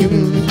വീരിക്കും,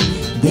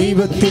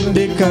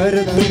 ദൈവത്തിൻ്റെ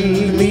കരത്തിൽ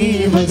നീ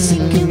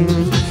വസിക്കും.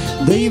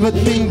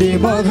 ദൈവത്തിൻ്റെ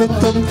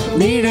മഹത്വം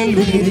നിഴൽ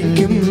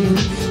വീരിക്കും,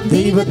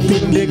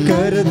 ദൈവത്തിൻ്റെ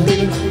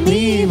കരത്തിൽ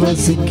നീ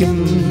വസിക്കും.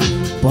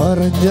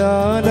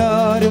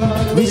 പറഞ്ഞാലാരും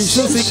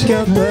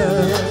വിശ്വസിക്കാത്ത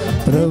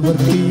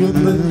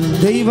പ്രവൃത്തിയൊന്ന്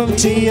ദൈവം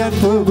ചെയ്യാൻ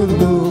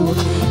പോകുന്നു.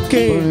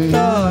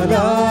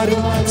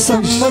 കേട്ടാലാരും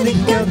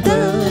സമ്മതിക്കാത്ത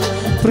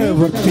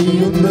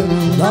പ്രവൃത്തിയൊന്ന്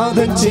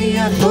നാഥൻ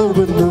ചെയ്യാൻ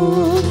പോകുന്നു.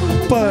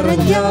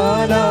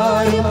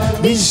 പറഞ്ഞാലാരും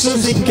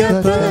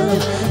വിശ്വസിക്കാത്ത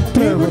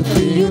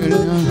പ്രവൃത്തിയൊന്ന്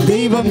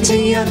ദൈവം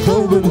ചെയ്യാൻ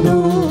പോകുന്നു.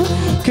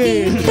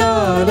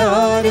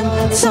 കേട്ടാലാരും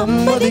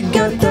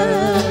സമ്മതിക്കാത്ത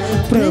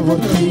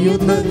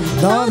പ്രവൃത്തിയൊന്ന്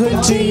നാഥൻ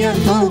ചെയ്യാൻ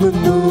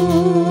പോകുന്നു.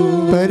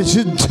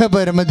 പരിശുദ്ധ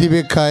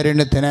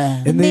പരമദിവ്യകാരുണ്യത്തിന്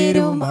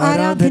എന്നേരവും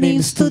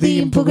ആരാധനയും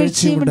സ്തുതിയും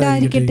പുകഴ്ചയും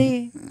ഉണ്ടായിരിക്കട്ടെ.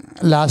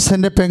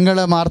 ലാസൻ്റെ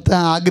പെങ്ങള് മാർത്ത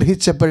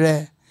ആഗ്രഹിച്ചപ്പോഴേ,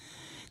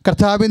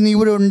 കർത്താവ് നീ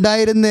ഇവിടെ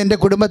ഉണ്ടായിരുന്ന എൻ്റെ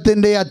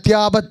കുടുംബത്തിൻ്റെ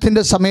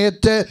അത്യാപത്തിൻ്റെ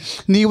സമയത്ത്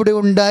നീ ഇവിടെ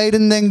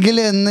ഉണ്ടായിരുന്നെങ്കിൽ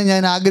എന്ന്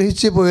ഞാൻ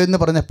ആഗ്രഹിച്ചു പോയെന്ന്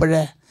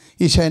പറഞ്ഞപ്പോഴേ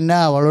ഈശോ എന്നാ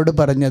അവളോട്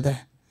പറഞ്ഞത്?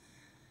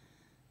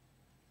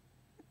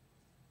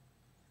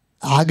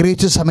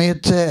 ആഗ്രഹിച്ച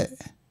സമയത്ത്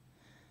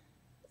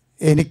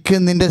എനിക്ക്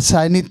എൻ്റെ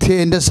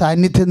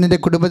സാന്നിധ്യം നിൻ്റെ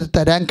കുടുംബത്തിൽ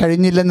തരാൻ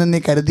കഴിഞ്ഞില്ലെന്ന് നീ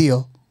കരുതിയോ?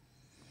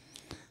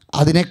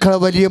 അതിനേക്കാൾ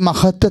വലിയ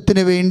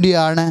മഹത്വത്തിന്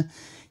വേണ്ടിയാണ്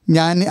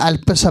ഞാൻ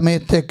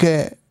അല്പസമയത്തേക്ക്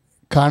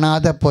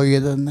കാണാതെ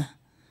പോയതെന്ന്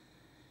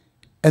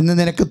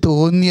നിനക്ക്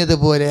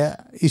തോന്നിയതുപോലെ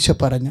ഈശോ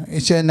പറഞ്ഞു.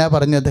 ഈശോ എന്നാ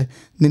പറഞ്ഞത്?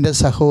 നിൻ്റെ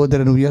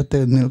സഹോദരൻ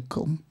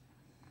ഉയർത്തെഴുന്നേൽക്കും.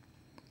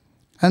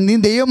 നീ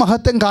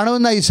ദൈവമഹത്വം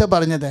കാണുമെന്നാണ് ഈശോ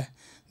പറഞ്ഞത്.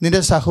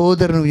 നിൻ്റെ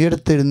സഹോദരൻ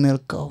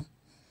ഉയർത്തെഴുന്നേൽക്കും.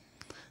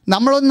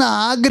 നമ്മളൊന്ന്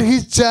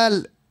ആഗ്രഹിച്ചാൽ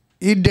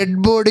ഈ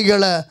ഡെഡ്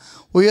ബോഡികൾ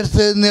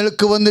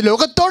ഉയർത്തെഴുന്നേൽക്കുമെന്ന്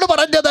ലോകത്തോട്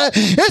പറഞ്ഞത്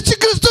യേശു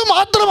ക്രിസ്തു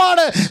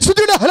മാത്രമാണ്.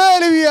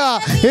 ഹല്ലേലൂയ,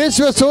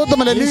 യേശുവേ സ്തോത്രം,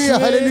 ഹല്ലേലൂയ,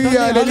 ഹല്ലേലൂയ,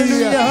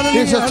 ഹല്ലേലൂയ,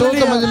 യേശുവേ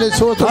സ്തോത്രം,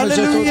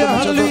 ഹല്ലേലൂയ,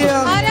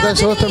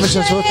 സ്തോത്രം,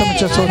 സ്തോത്രം,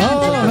 സ്തോത്രം,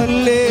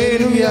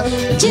 ഹല്ലേലൂയ,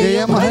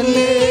 ജയം,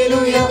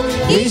 ഹല്ലേലൂയ,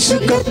 യേശു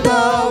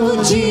കർത്താവ്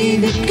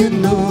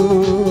ജീവിക്കുന്നു.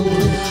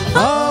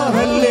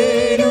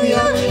 ഹല്ലേലൂയ,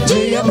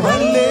 ജയം,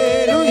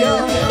 ഹല്ലേലൂയ,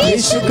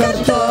 യേശു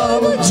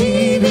കർത്താവ്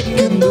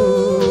ജീവിക്കുന്നു.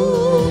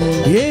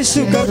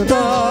 യേശു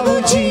കർത്താവ്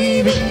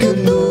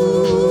ജീവിക്കുന്നു.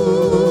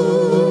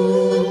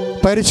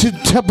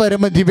 പരിശുദ്ധ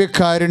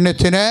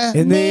പരമദിവ്യകാരുണ്യത്തിന്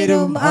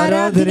എന്നേരവും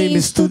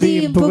ആരാധനയും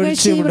സ്തുതിയും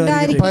പുകഴ്ചയും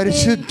ഉണ്ടായിരിക്കട്ടെ.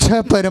 പരിശുദ്ധ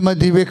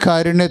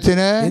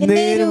പരമദിവ്യകാരുണ്യത്തിന്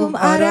എന്നേരവും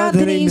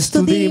ആരാധനയും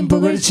സ്തുതിയും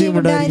പുകഴ്ചയും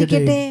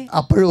ഉണ്ടായിരിക്കട്ടെ.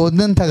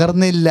 അപ്പോഴൊന്നും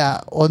തകർന്നില്ല,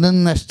 ഒന്നും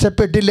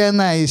നഷ്ടപ്പെട്ടില്ല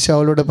എന്നാണ് ഈശോ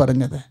അവളോട്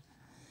പറഞ്ഞത്.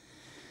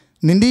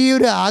 നിൻ്റെ ഈ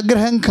ഒരു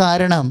ആഗ്രഹം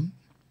കാരണം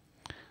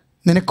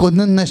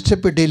നിനക്കൊന്നും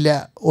നഷ്ടപ്പെട്ടില്ല,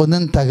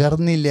 ഒന്നും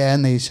തകർന്നില്ല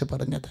എന്ന് ഈശോ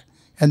പറഞ്ഞത്.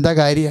 എന്താ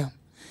കാര്യം?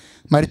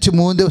 മരിച്ച്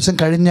 3 ദിവസം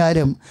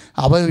കഴിഞ്ഞാലും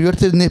അവൻ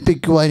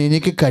ഉയർത്തെഴുന്നേൽപ്പിക്കുവാൻ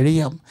എനിക്ക്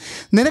കഴിയും.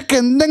 നിനക്ക്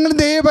എന്തെങ്കിലും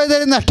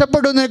ദൈവപൈതൽ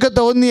നഷ്ടപ്പെടുമെന്ന് നിനക്ക്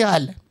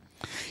തോന്നിയാൽ,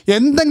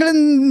 എന്തെങ്കിലും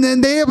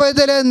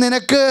ദൈവപൈതൽ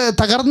നിനക്ക്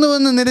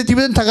തകർന്നുവെന്ന്, നിന്റെ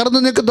ജീവിതം തകർന്നു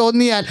നിനക്ക്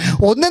തോന്നിയാൽ,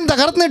 ഒന്നും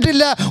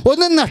തകർന്നിട്ടില്ല,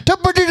 ഒന്നും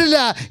നഷ്ടപ്പെട്ടിട്ടില്ല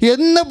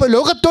എന്ന്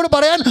ലോകത്തോട്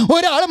പറയാൻ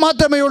ഒരാൾ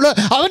മാത്രമേ ഉള്ളൂ.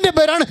 അവൻ്റെ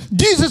പേരാണ്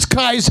ജീസസ്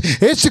ക്രൈസ്റ്റ്,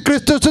 യേശു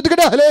ക്രിസ്തു.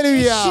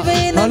 ഹല്ലേലൂയ,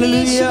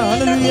 ഹല്ലേലൂയ,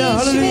 ഹല്ലേലൂയ,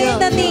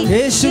 ഹല്ലേലൂയ,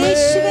 യേശുവേ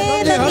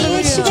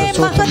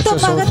മഹത്വം,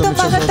 മഹത്വം,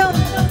 മഹത്വം.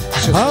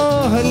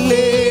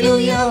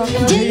 ഹല്ലേലൂയ,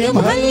 ജയം,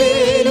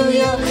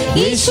 ഹല്ലേലൂയ,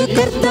 യേശു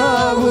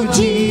കർത്താവ്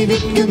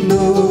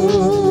ജീവിക്കുന്നു.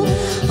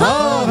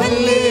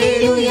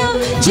 ഹല്ലേലൂയ,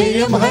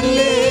 ജയം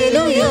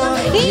ഹല്ലേലൂയ,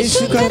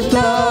 യേശു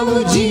കർത്താവ്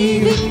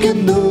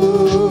ജീവിക്കുന്നു.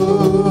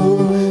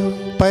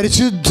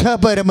 പരിശുദ്ധ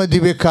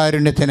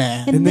പരമദിവ്യകാരുണ്യത്തിന്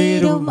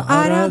എന്നേരവും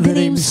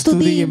ആരാധനയും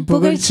സ്തുതിയും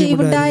പുകഴ്ചയും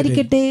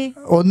ഉണ്ടായിരിക്കട്ടെ.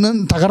 ഒന്നും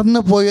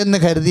തകർന്നു പോയെന്ന്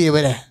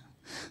കരുതിയവരെ,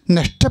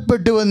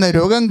 നഷ്ടപ്പെട്ടുവെന്ന്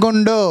രോഗം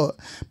കൊണ്ടോ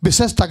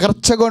ബിസിനസ്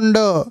തകർച്ച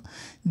കൊണ്ടോ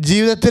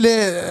ജീവിതത്തിൽ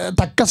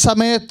തക്ക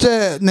സമയത്ത്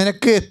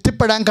നിനക്ക്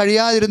എത്തിപ്പെടാൻ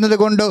കഴിയാതിരുന്നത്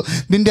കൊണ്ടോ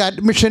നിൻ്റെ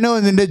അഡ്മിഷനോ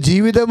നിൻ്റെ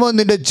ജീവിതമോ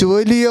നിൻ്റെ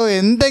ജോലിയോ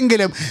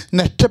എന്തെങ്കിലും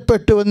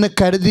നഷ്ടപ്പെട്ടുവെന്ന്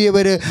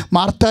കരുതിയവർ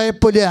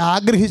മാർത്തായെപ്പോലെ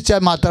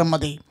ആഗ്രഹിച്ചാൽ മാത്രം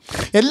മതി.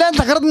 എല്ലാം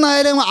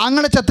തകർന്നായാലും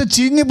അങ്ങനെ ചത്ത്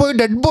ചീഞ്ഞു പോയി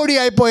ഡെഡ് ബോഡി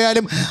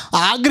ആയിപ്പോയാലും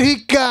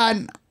ആഗ്രഹിക്കാൻ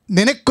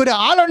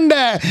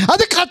നിനക്കൊരാളുണ്ട്.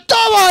 അത്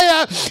കർത്താവായ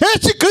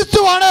യേശു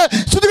ക്രിസ്തുവാണ്.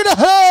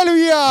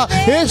 ഹല്ലേലൂയ,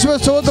 യേശുവേ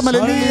സ്തോത്രം,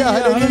 ഹല്ലേലൂയ,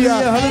 ഹല്ലേലൂയ,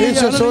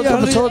 യേശുവേ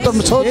സ്തോത്രം, സ്തോത്രം,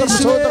 സ്തോത്രം,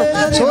 സ്തോത്രം,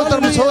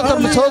 സ്തോത്രം,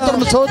 സ്തോത്രം,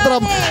 സ്തോത്രം,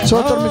 സ്തോത്രം,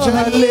 സ്തോത്രം,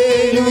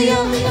 ഹല്ലേലൂയ,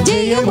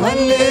 ജയം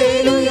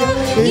ഹല്ലേലൂയ,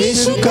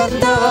 യേശു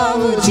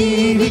കർത്താവ്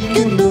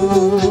ജീവിക്കുന്നു.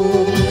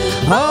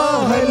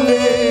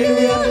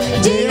 ഹല്ലേലൂയ,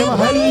 ജയം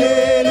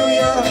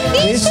ഹല്ലേലൂയ,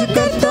 യേശു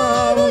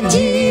കർത്താവ്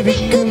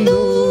ജീവിക്കുന്നു.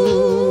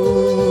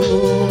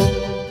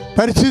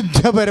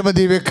 പരിശുദ്ധ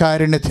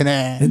പരമദിവ്യകാരുണ്യത്തിന്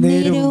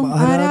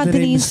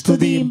ആരാധനയും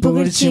സ്തുതിയും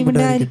പുകഴ്ചയും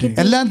ഉണ്ടായിരിക്കട്ടെ.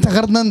 എല്ലാം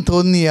തകർന്നെന്ന്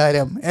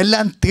തോന്നിയാലും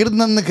എല്ലാം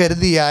തീർന്നെന്ന്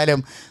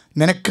കരുതിയാലും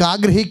നിനക്ക്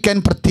ആഗ്രഹിക്കാൻ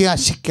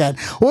പ്രത്യാശിക്കാൻ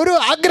ഒരു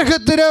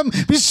ആഗ്രഹത്തിനും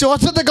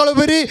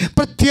വിശ്വാസത്തെക്കാളുപരി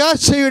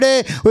പ്രത്യാശയുടെ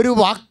ഒരു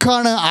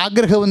വാക്കാണ്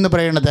ആഗ്രഹമെന്ന്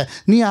പറയുന്നത്.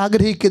 നീ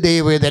ആഗ്രഹിക്കുക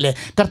ദൈവവേദലെ,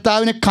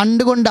 കർത്താവിനെ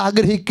കണ്ടുകൊണ്ട്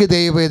ആഗ്രഹിക്കുക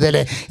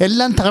ദൈവവേദലെ.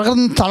 എല്ലാം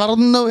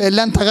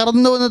എല്ലാം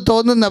തകർന്നുവെന്ന്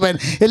തോന്നുന്നവൻ,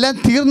 എല്ലാം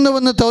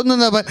തീർന്നുവെന്ന്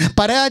തോന്നുന്നവൻ,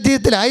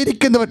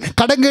 പരാജയത്തിലായിരിക്കുന്നവൻ,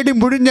 കടം കേടി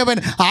മുഴിഞ്ഞവൻ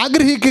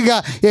ആഗ്രഹിക്കുക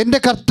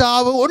എൻ്റെ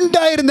കർത്താവ്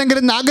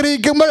ഉണ്ടായിരുന്നെങ്കിലും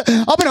ആഗ്രഹിക്കുമ്പോൾ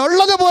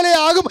അവനുള്ളതുപോലെ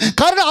ആകും.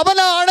 കാരണം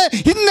അവനാണ്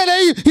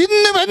ഇന്നലെയും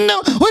ഇന്നും എന്നും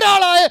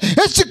ഒരാളായ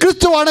യേശു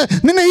ക്രിസ്തുവാണ്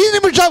നിന്നെ ഈ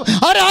നിമിഷം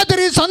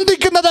ആരാധനയിൽ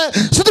സന്ധിക്കുന്നത്.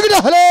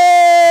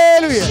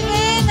 ഹല്ലേലൂയ,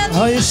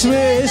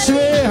 യേശുവേ,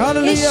 യേശുവേ,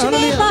 ഹല്ലേലൂയ,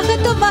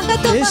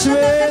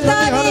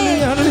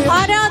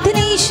 ആരാധന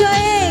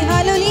ഈശോയെ,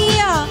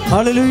 ഹല്ലേലൂയ,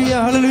 ഹല്ലേലൂയ,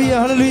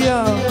 ഹല്ലേലൂയ,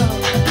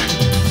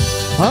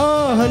 ഹല്ലേലൂയ,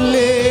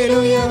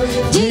 ഹല്ലേലൂയ,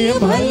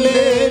 ജയം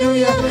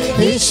ഹല്ലേലൂയ,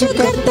 യേശു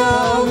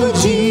കർത്താവ്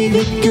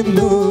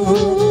ജീവിക്കുന്നു.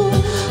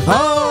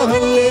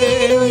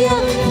 ഹല്ലേലൂയ,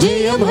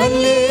 ജയം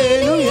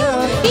ഹല്ലേലൂയ,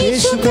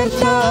 യേശു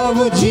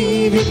കർത്താവ്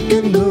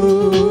ജീവിക്കുന്നു.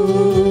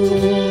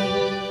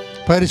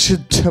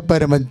 പരിശുദ്ധ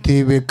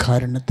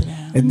പരമദിവ്യകാരുണ്യത്തിന്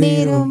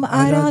എന്നേരവും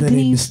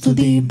ആരാധനയും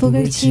സ്തുതിയും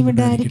പുകഴ്ചയും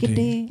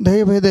ഉണ്ടായിരിക്കട്ടെ.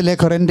 ദൈവവേദലെ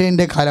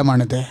ക്വാറന്റൈൻ്റെ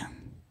കാലമാണിത്.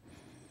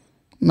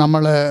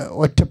 നമ്മൾ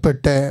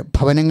ഒറ്റപ്പെട്ട്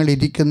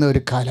ഭവനങ്ങളിരിക്കുന്ന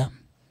ഒരു കാലം.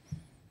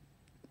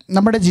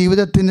 നമ്മുടെ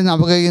ജീവിതത്തിൻ്റെ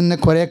നവകയിൽ നിന്ന്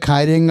കുറേ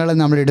കാര്യങ്ങൾ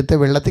നമ്മളെടുത്ത്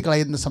വെള്ളത്തിൽ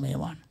കളയുന്ന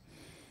സമയമാണ്.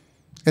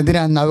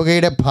 എന്തിനാ?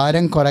 നവകയുടെ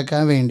ഭാരം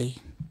കുറയ്ക്കാൻ വേണ്ടി.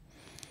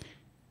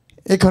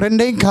 ഈ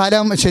ക്വാറന്റൈൻ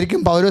കാലം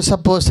ശരിക്കും പൗലോസ്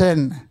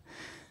അപ്പോസ്തലൻ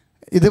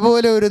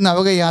ഇതുപോലെ ഒരു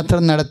നവകയാത്ര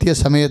നടത്തിയ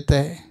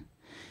സമയത്ത്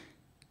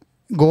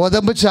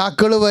ഗോതമ്പ്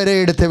ചാക്കുകൾ വരെ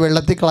എടുത്ത്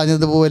വെള്ളത്തിൽ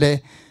കളഞ്ഞതുപോലെ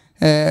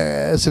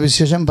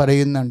സുവിശേഷം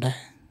പറയുന്നുണ്ട്.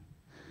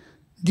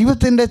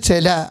 ജീവിതത്തിൻ്റെ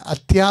ചില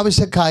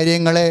അത്യാവശ്യ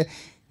കാര്യങ്ങളെ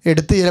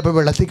എടുത്ത് ചിലപ്പോൾ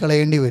വെള്ളത്തിൽ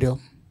കളയേണ്ടി വരും.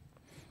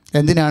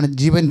 എന്തിനാണ്?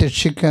 ജീവൻ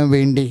രക്ഷിക്കാൻ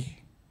വേണ്ടി.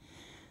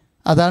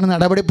 അതാണ്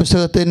നടപടി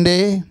പുസ്തകത്തിൻ്റെ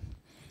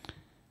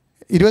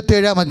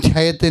 27-ാം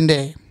അധ്യായത്തിൻ്റെ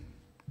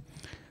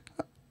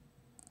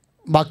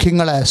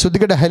വാക്യങ്ങൾ.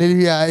 ശ്രുതികട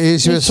ഹല്ലേലൂയ,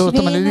 യേശുവേ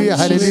സ്തോത്രം, ഹല്ലേലൂയ,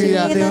 ഹല്ലേലൂയ,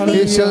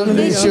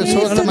 യേശുവേ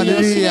സ്തോത്രം,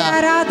 ഹല്ലേലൂയ,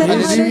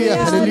 ഹല്ലേലൂയ,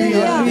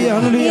 ഹല്ലേലൂയ,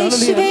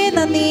 യേശുവേ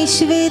നന്ദി,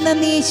 യേശുവേ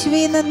നന്ദി,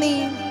 യേശുവേ നന്ദി.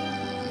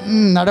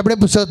 നടപടി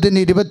പുസ്തകത്തിൻ്റെ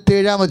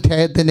 27-ാം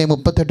അധ്യായത്തിൻ്റെ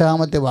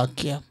 38-ാമത്തെ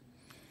വാക്യം.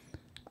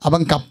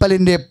 അവൻ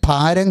കപ്പലിൻ്റെ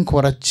ഭാരം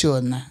കുറച്ചു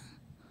എന്ന്.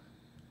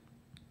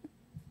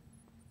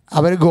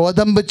 അവർ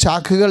ഗോതമ്പ്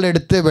ചാക്കുകൾ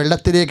എടുത്ത്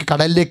വെള്ളത്തിലേക്ക്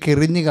കടലിലേക്ക്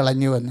എറിഞ്ഞു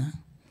കളഞ്ഞുവെന്ന്.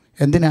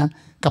 എന്തിനാ?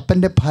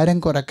 കപ്പലിൻ്റെ ഭാരം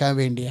കുറയ്ക്കാൻ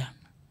വേണ്ടിയാണ്.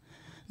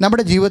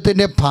 നമ്മുടെ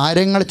ജീവിതത്തിൻ്റെ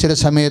ഭാരങ്ങൾ ചില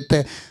സമയത്ത്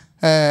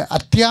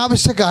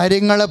അത്യാവശ്യ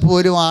കാര്യങ്ങൾ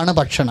പോലുമാണ്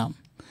ഭക്ഷണം.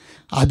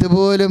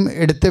 അതുപോലും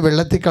എടുത്ത്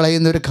വെള്ളത്തിൽ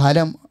കളയുന്നൊരു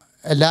കാലം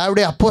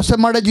എല്ലാവരുടെയും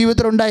അപ്പോസ്തലന്മാരുടെ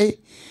ജീവിതത്തിലുണ്ടായി.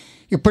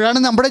 ഇപ്പോഴാണ്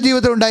നമ്മുടെ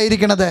ജീവിതത്തിൽ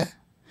ഉണ്ടായിരിക്കുന്നത്.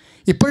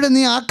 ഇപ്പോഴും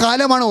നീ ആ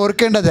കാലമാണ്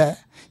ഓർക്കേണ്ടത്.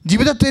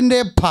 ജീവിതത്തിൻ്റെ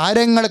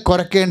ഭാരങ്ങൾ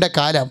കുറയ്ക്കേണ്ട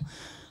കാലം,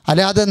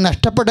 അല്ലാതെ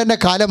നഷ്ടപ്പെട്ടതിൻ്റെ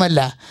കാലമല്ല.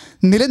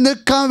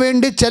 നിലനിൽക്കാൻ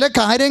വേണ്ടി ചില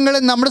കാര്യങ്ങൾ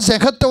നമ്മൾ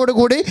സ്നേഹത്തോടു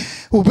കൂടി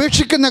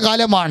ഉപേക്ഷിക്കുന്ന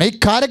കാലമാണ്. ഈ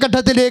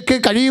കാലഘട്ടത്തിലേക്ക്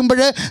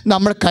കഴിയുമ്പോൾ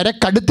നമ്മൾ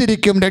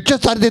കരക്കടുത്തിരിക്കും,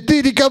 ലക്ഷ്യസ്ഥാനത്ത്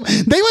എത്തിയിരിക്കും,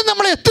 ദൈവം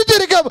നമ്മളെ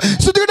എത്തിച്ചിരിക്കും.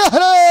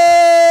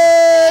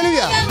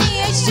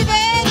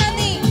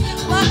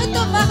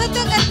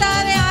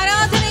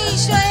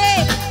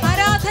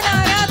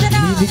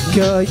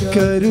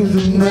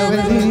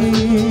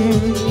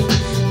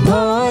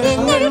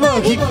 ഭാരങ്ങൾ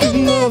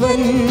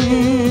വഹിക്കുന്നവൻ,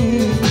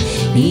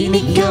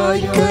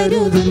 എനിക്കായി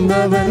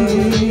കരുതുന്നവൻ,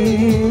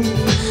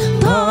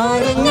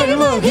 ഭാരങ്ങൾ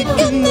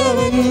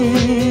വഹിക്കുന്നവൻ,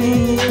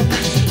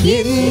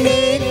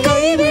 എന്നെ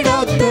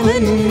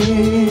കൈവിടാത്തവൻ,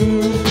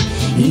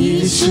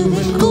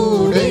 യേശുവിൻ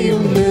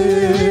കൂടെയുണ്ട്.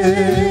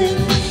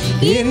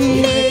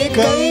 എന്നെ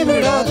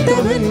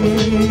കൈവിടാത്തവൻ,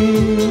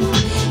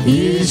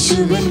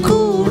 യേശുവിൻ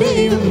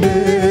കൂടെയുണ്ട്.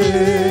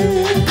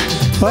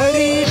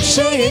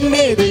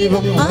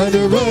 ദൈവം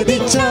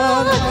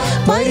അനുവദിച്ചാൽ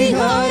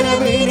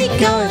പരിഹാരം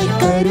എനിക്കായി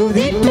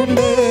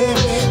കരുതിയിട്ടുണ്ട്.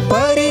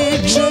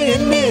 പരീക്ഷ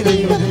എന്നെ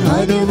ദൈവം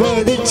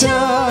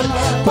അനുവദിച്ചാൽ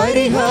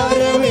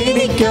പരിഹാരം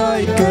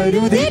എനിക്കായി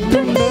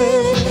കരുതിയിട്ടുണ്ട്.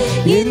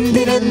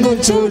 എന്തിനെന്നു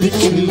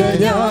ചോദിക്കില്ല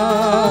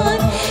ഞാൻ,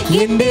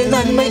 എന്റെ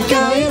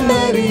നന്മയ്ക്കായി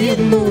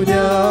അറിയുന്നു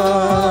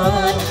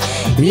ഞാൻ.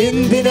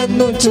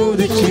 എന്തിനെന്നു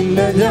ചോദിക്കില്ല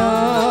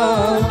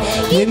ഞാൻ,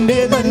 എന്റെ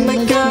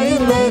നന്മയ്ക്കായി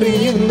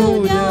അറിയുന്നു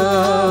ഞാൻ.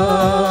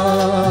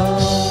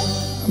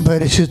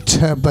 പരിശുദ്ധ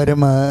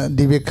പരമ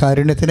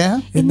ദിവ്യകാരുണ്യത്തിന്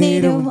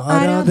എന്നേരവും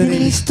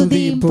ആരാധനയും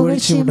സ്തുതിയും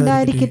പുകഴ്ചയും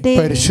ഉണ്ടായിരിക്കട്ടെ.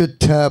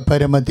 പരിശുദ്ധ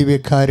പരമ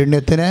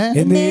ദിവ്യകാരുണ്യത്തിന്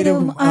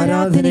എന്നേരവും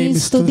ആരാധനയും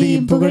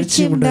സ്തുതിയും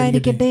പുകഴ്ചയും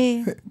ഉണ്ടായിരിക്കട്ടെ.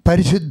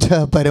 പരിശുദ്ധ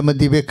പരമ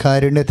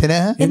ദിവ്യകാരുണ്യത്തിന്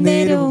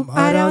എന്നേരവും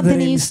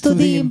ആരാധനയും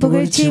സ്തുതിയും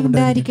പുകഴ്ചയും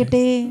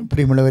ഉണ്ടായിരിക്കട്ടെ.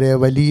 പ്രിയമുള്ളവരെ,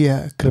 വലിയ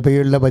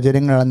കൃപയുള്ള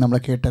വചനങ്ങളാണ് നമ്മൾ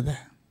കേട്ടത്.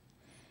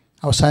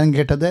 അവസാനം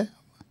കേട്ടത്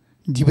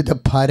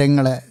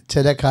ജീവിതഭാരങ്ങൾ,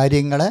 ചില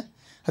കാര്യങ്ങൾ,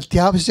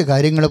 അത്യാവശ്യ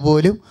കാര്യങ്ങൾ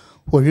പോലും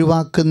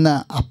ഒഴിവാക്കുന്ന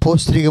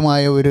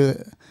അപ്പോസ്തലികമായ ഒരു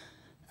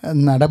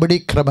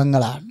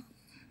നടപടിക്രമങ്ങളാണ്.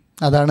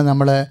 അതാണ്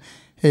നമ്മൾ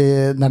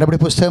നടപടി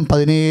പുസ്തകം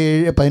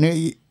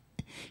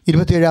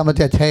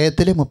 27-ാമത്തെ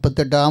അധ്യായത്തിൽ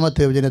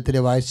 38-ാമത്തെ വചനത്തിൽ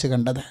വായിച്ച്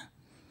കണ്ടത്.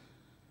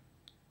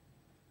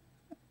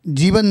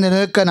 ജീവൻ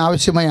നിലനിൽക്കാൻ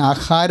ആവശ്യമായ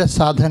ആഹാര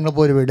സാധനങ്ങൾ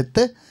പോലും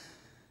എടുത്ത്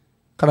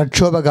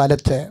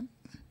കടക്ഷോഭകാലത്ത്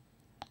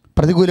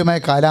പ്രതികൂലമായ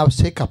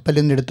കാലാവസ്ഥയെ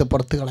കപ്പലിൽ നിന്നെടുത്ത്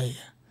പുറത്ത്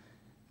കളയുക.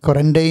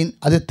 ക്വാറൻറ്റൈൻ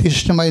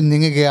അതിതീക്ഷ്ണമായി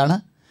നീങ്ങുകയാണ്.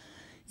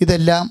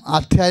 ഇതെല്ലാം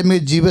ആധ്യാത്മിക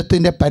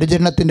ജീവിതത്തിൻ്റെ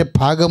പരിചരണത്തിൻ്റെ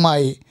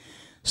ഭാഗമായി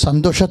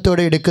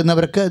സന്തോഷത്തോടെ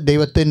എടുക്കുന്നവർക്ക്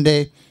ദൈവത്തിൻ്റെ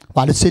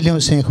വാത്സല്യവും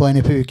സ്നേഹവും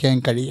അനുഭവിക്കാൻ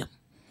കഴിയും.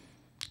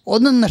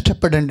 ഒന്നും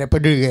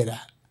നഷ്ടപ്പെടുകയില്ല.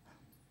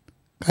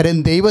 കാര്യം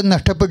ദൈവം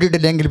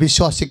നഷ്ടപ്പെട്ടിട്ടില്ലെങ്കിൽ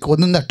വിശ്വാസിക്ക്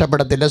ഒന്നും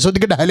നഷ്ടപ്പെടത്തില്ല.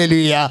 ശ്രദ്ധിക്കട്ടെ.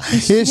 ഹല്ലേലൂയ,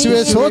 യേശുവേ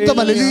സ്തോത്രം.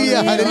 ഹല്ലേലൂയ,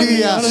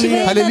 ഹല്ലേലൂയ,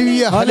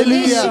 ഹല്ലേലൂയ,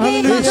 ഹല്ലേലൂയ.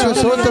 യേശുവേ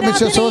സ്തോത്രം,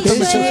 യേശുവേ സ്തോത്രം,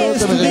 യേശുവേ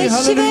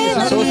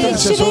സ്തോത്രം,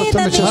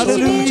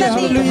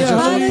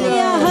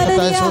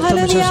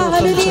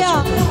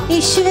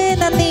 യേശുവേ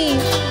നന്ദി.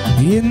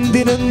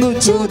 എന്തിനെന്നു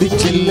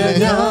ചോദിച്ചില്ല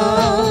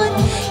ഞാൻ,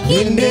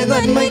 എന്റെ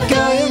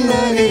നന്മയ്ക്കായി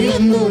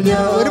അറിയുന്നു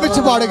ഞാൻ.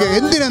 ഒരുമിച്ച് പാടുക.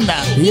 എന്തിനെന്താ?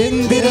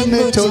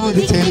 എന്തിനെന്നു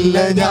ചോദിച്ചില്ല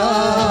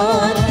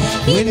ഞാൻ,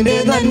 എന്റെ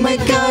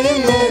നന്മയ്ക്കായി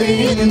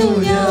അറിയുന്നു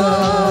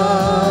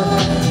ഞാൻ.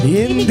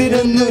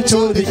 എന്തിനെന്നു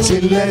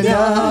ചോദിച്ചില്ല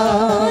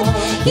ഞാൻ,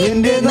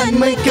 എന്റെ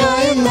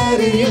നന്മയ്ക്കായി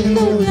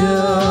അറിയുന്നു ഞാൻ.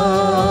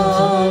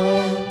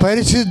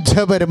 പരിശുദ്ധ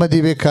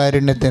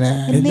പരമദിവ്യകാരുണ്യത്തിന്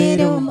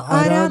എന്നേരവും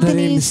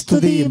ആരാധനയും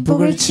സ്തുതിയും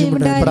പുകഴ്ചയും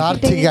ഉണ്ടായിരിക്കട്ടെ.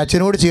 പ്രാർത്ഥിക്കുക.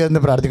 അച്ഛനോട് ചേർന്ന്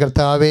പ്രാർത്ഥിക്കുക.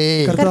 കർത്താവേ,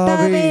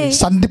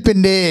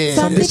 സന്ധിപ്പിന്റെ,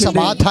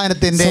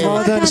 സമാധാനത്തിന്റെ,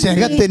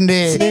 സ്നേഹത്തിന്റെ,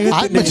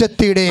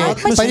 ആത്മശക്തിയുടെ,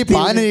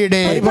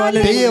 പരിപാലനയുടെ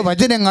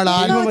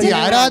ദൈവവചനങ്ങളാൽ ഈ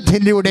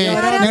ആരാധനയിലൂടെ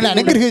ഞങ്ങളെ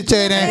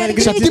അനുഗ്രഹിച്ചതിന്,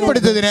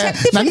 ശക്തിപ്പെടുത്തതിന്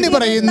നന്ദി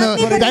പറയുന്നു.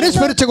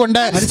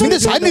 അനുസ്മരിച്ചുകൊണ്ട് നിന്റെ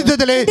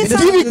സാന്നിധ്യത്തിലെ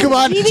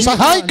ജീവിക്കുവാൻ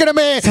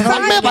സഹായിക്കണമേ.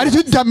 അമ്മേ,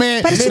 പരിശുദ്ധമ്മേ,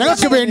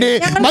 ഞങ്ങൾക്ക് വേണ്ടി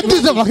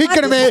മധ്യസ്ഥം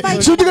വഹിക്കണമേ.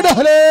 ശ്രുതികട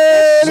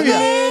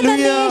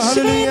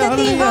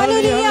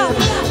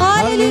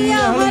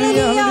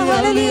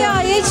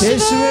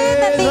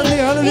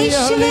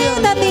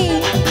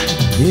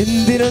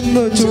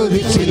എന്തിനെന്നു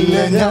ചോദിച്ചില്ല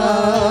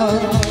ഞാൻ,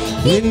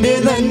 എന്റെ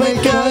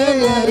നന്മയ്ക്കായി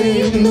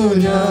അറിയുന്നു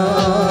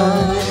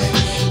ഞാൻ.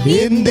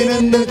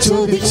 എന്തിനെന്നു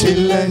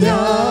ചോദിച്ചില്ല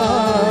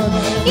ഞാൻ,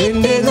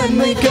 എന്റെ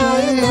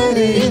നന്മയ്ക്കായി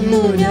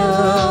അറിയുന്നു ഞാൻ.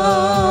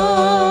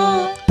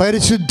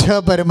 പരിശുദ്ധ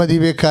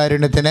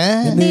പരമദിവ്യകാരുണ്യത്തിന്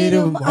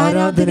എന്നേരവും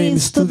ആരാധനയും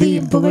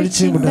സ്തുതിയും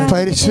പുകഴ്ചയും ഉണ്ടായിരിക്കട്ടെ.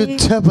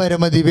 പരിശുദ്ധ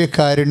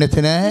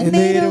പരമദിവ്യകാരുണ്യത്തിന്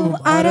എന്നേരവും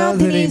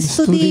ആരാധനയും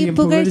സ്തുതിയും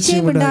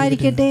പുകഴ്ചയും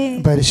ഉണ്ടായിരിക്കട്ടെ.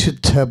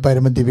 പരിശുദ്ധ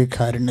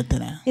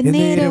പരമദിവ്യകാരുണ്യത്തിന്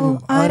എന്നേരവും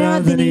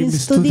ആരാധനയും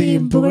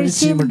സ്തുതിയും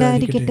പുകഴ്ചയും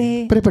ഉണ്ടായിരിക്കട്ടെ.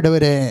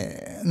 പ്രിയപ്പെട്ടവരെ,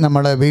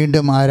 നമ്മൾ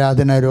വീണ്ടും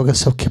ആരാധന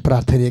രോഗസൗഖ്യ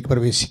പ്രാർത്ഥനയിലേക്ക്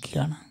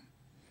പ്രവേശിക്കുകയാണ്.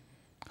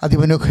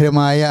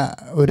 അതിമനോഹരമായ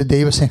ഒരു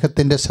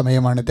ദൈവസ്നേഹത്തിൻ്റെ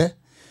സമയമാണിത്.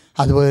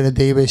 അതുപോലെ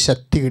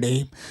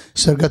ദൈവശക്തിയുടെയും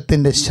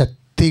സ്വർഗത്തിൻ്റെ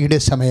ശക്തിയുടെ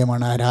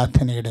സമയമാണ്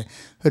ആരാധനയുടെ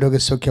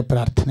രോഗസൗഖ്യ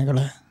പ്രാർത്ഥനകൾ.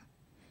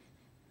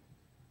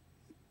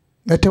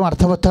 ഏറ്റവും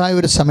അർത്ഥവത്തായ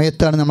ഒരു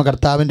സമയത്താണ് നമ്മൾ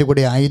കർത്താവിൻ്റെ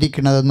കൂടെ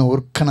ആയിരിക്കുന്നതെന്ന്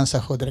ഓർക്കണം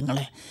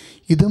സഹോദരങ്ങളെ.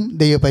 ഇതും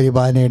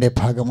ദൈവപരിപാലനയുടെ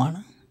ഭാഗമാണ്,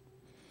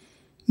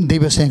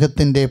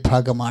 ദൈവസ്നേഹത്തിൻ്റെ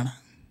ഭാഗമാണ്.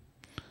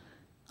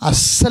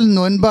 അസൽ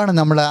നോൻപാണ്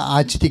നമ്മൾ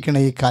ആചരിക്കുന്ന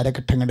ഈ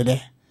കാലഘട്ടങ്ങളിൽ.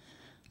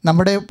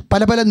 നമ്മുടെ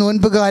പല പല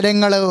നോൻപ്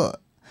കാലങ്ങൾ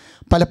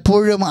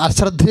പലപ്പോഴും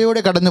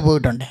അശ്രദ്ധയോടെ കടന്നു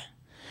പോയിട്ടുണ്ട്.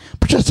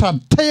 പക്ഷെ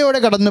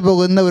ശ്രദ്ധയോടെ കടന്നു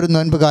പോകുന്ന ഒരു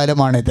നോൻപ്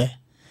കാലമാണിത്.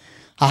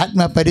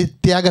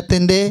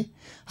 ആത്മപരിത്യാഗത്തിൻ്റെ,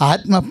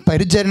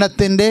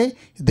 ആത്മപരിചരണത്തിൻ്റെ,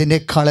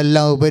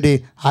 ഇതിനേക്കാളെല്ലാം ഉപരി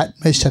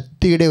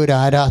ആത്മശക്തിയുടെ ഒരു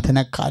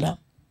ആരാധനക്കാലം.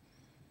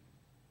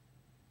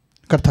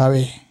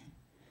 കർത്താവേ,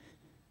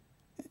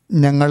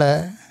 ഞങ്ങൾ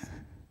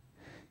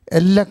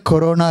എല്ലാ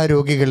കൊറോണ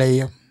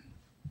രോഗികളെയും,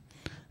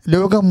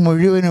 ലോകം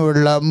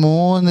മുഴുവനുമുള്ള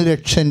 3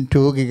 ലക്ഷം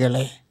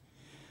രോഗികളെ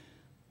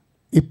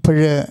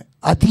ഇപ്പോഴ്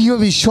അതീവ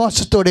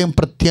വിശ്വാസത്തോടെയും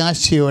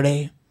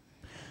പ്രത്യാശയോടെയും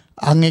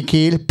അങ്ങേക്ക്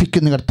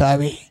ഏൽപ്പിക്കുന്ന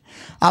കർത്താവേ.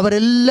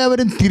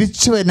 അവരെല്ലാവരും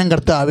തിരിച്ചു വരണം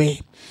കർത്താവേ.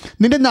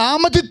 നിന്റെ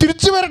നാമത്തിൽ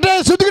തിരിച്ചു വരട്ടെ.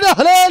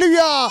 ഹല്ലേലൂയ.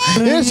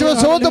 യേശുവേ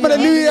സ്തോത്രം.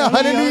 ഹല്ലേലൂയ.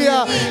 ഹല്ലേലൂയ.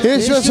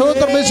 യേശുവേ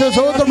സ്തോത്രം. യേശുവേ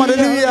സ്തോത്രം.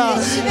 ഹല്ലേലൂയ.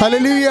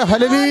 ഹല്ലേലൂയ.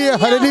 ഹല്ലേലൂയ.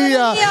 ഹല്ലേലൂയ.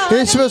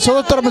 യേശുവേ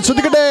സ്തോത്രം.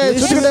 സ്തുതിക്കട്ടെ.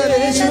 സ്തുതിക്കട്ടെ.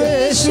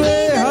 യേശുവേ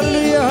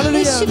ഹല്ലേലൂയ. ഹല്ലേലൂയ.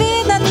 യേശുവേ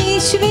നന്ദി.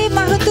 യേശുവേ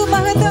മഹത്വം.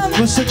 മഹത്വം.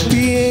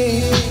 ആത്മശക്തിയെ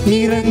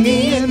ഇറങ്ങി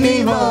എന്നിൽ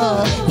വാ,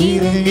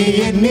 ഇറങ്ങി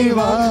എന്നിൽ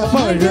വാ,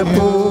 മഴ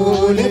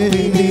പോലെ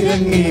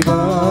പെയ്തിറങ്ങി വാ,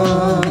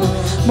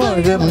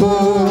 മഴ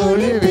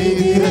പോലെ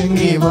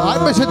പെയ്തിറങ്ങി വാ.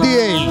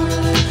 ആത്മശക്തിയെ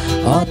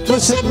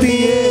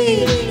ആത്മശക്തിയെ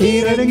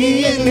ഇറങ്ങി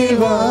എന്നിൽ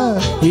വാ,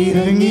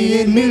 ഇറങ്ങി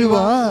എന്നിൽ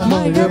വാ,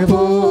 മഴ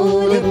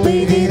പോലെ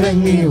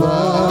പെയ്തിറങ്ങി വാ,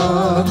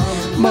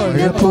 മഴ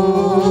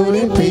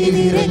പോലെ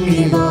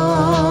പെയ്തിറങ്ങി വാ.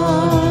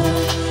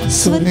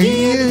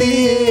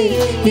 സ്വർഗീയതയെ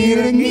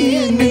ഇറങ്ങി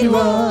എന്നിൽ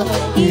വാ,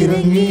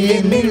 ഇറങ്ങി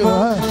എന്നിൽ വാ,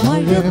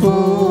 മഴ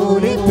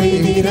പോലെ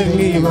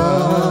പെയ്തിറങ്ങി വാ,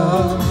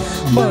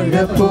 മഴ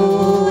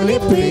പോലെ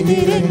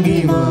പെയ്തിറങ്ങി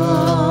വാ.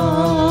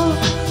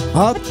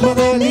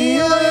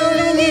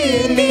 ആത്മബലിയായൊഴുകി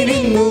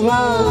എന്നിരുന്നു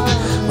വാ,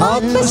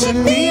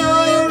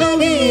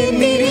 ആത്മശക്തിയായൊഴുകി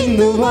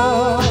എന്നിരുന്നു വാ,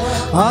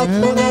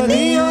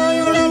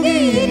 ആത്മബലിയായൊഴുകി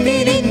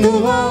എന്നിരുന്നു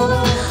വാ,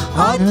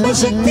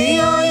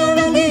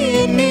 ആത്മശക്തിയായൊഴുകി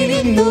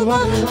എന്നിരുന്നു വാ,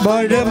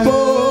 മഴ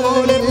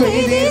പോലെ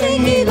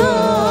പെയ്തിറങ്ങി വാ,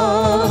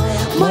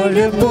 മഴ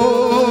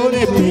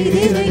പോലെ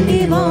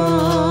പെയ്തിറങ്ങി വാ,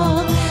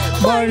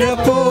 മഴ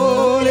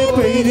പോലെ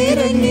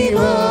പെയ്തിറങ്ങി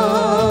വാ,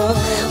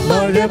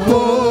 മഴ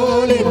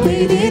പോലെ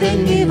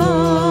പെയ്തിറങ്ങി വാ.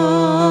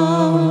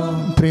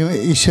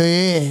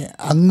 ഈശോയെ,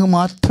 അങ്ങ്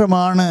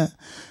മാത്രമാണ്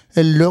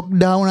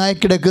ലോക്ക്ഡൗണായി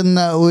കിടക്കുന്ന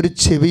ഒരു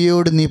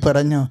ചെവിയോട് നീ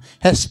പറഞ്ഞു,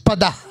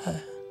 ഹെസ്പദ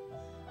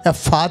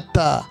എഫാത്ത,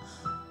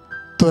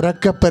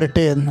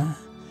 തുറക്കപ്പെടട്ടെ എന്ന്.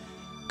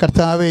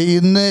 കർത്താവെ,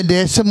 ഇന്ന്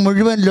ദേശം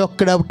മുഴുവൻ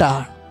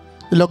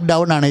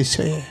ലോക്ക്ഡൗണാണ്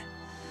ഈശോയെ.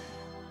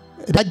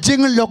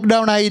 രാജ്യങ്ങൾ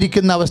ലോക്ക്ഡൗൺ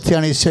ആയിരിക്കുന്ന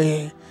അവസ്ഥയാണ്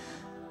ഈശോയെ.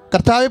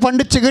 കർത്താവ്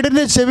പണ്ട്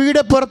ചെകിടിൻ്റെ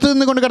ചെവിയുടെ പുറത്ത്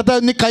നിന്നുകൊണ്ട്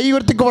കർത്താവ് നീ കൈ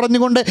ഉയർത്തിക്ക്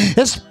പറഞ്ഞുകൊണ്ട്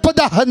എസ്പദ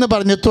എന്ന്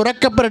പറഞ്ഞു,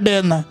 തുറക്കപ്പെടട്ടെ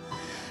എന്ന്.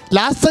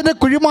 ലാസറിന്റെ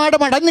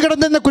കുഴിമാടം അടഞ്ഞു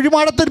കിടന്നിരുന്ന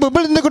കുഴിമാടത്തിന്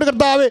മുമ്പിൽ നിന്നുകൊണ്ട്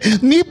കർത്താവ്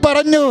നീ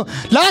പറഞ്ഞു,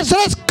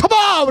 ലാസറസ് കം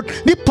ഔട്ട്,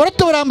 നീ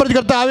പുറത്തു വരാൻ പറഞ്ഞു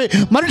കർത്താവ്.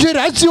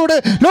 മനുഷ്യരാശിയോട്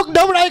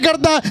ലോക്ക്ഡൗൺ ആയി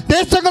കിടന്ന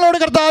ദേശങ്ങളോട്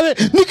കർത്താവ്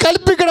നീ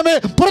കൽപ്പിക്കണമേ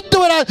പുറത്തു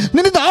വരാൻ.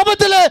 നിന്റെ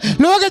നാമത്തില്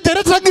ലോക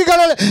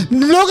ജനസംഖ്യകള്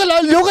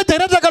ലോക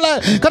ജനതകള്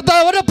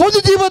കർത്താവ് അവരുടെ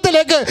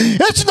പൊതുജീവിതത്തിലേക്ക്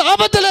യേശു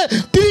നാമത്തില്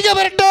തിരികെ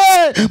വരട്ടെ,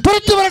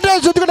 പുറത്തു വരട്ടെ.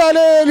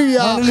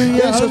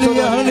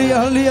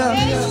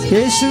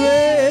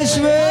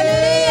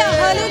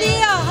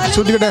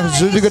 ശ്രുതികട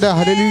ശ്രുതികട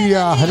ഹല്ലേലൂയ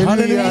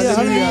ഹല്ലേലൂയ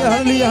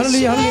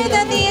ഹല്ലേലൂയ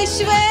നന്ദി.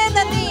 യേശുവേ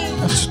നന്ദി.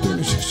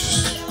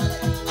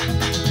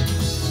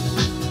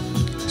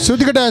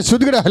 ശ്രുതികട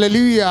ശ്രുതികട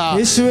ഹല്ലേലൂയ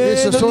യേശുവേ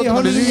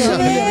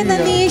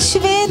നന്ദി.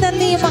 യേശുവേ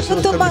നന്ദി.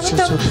 മഹത്വം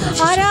മഹത്വം.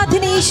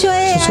 ആരാധന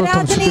ഈശോയെ,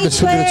 ആരാധന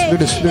ഈശോയെ.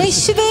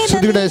 യേശുവേ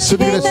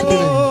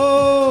നന്ദി.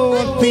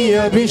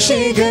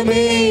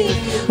 അഭിഷേകമേ,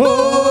 ഓ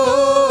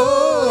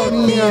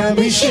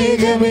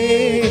അഭിഷേകമേ,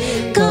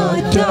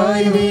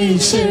 കാറ്റായി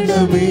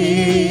വീശണമേ,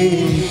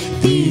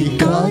 തീ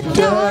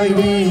കാറ്റായി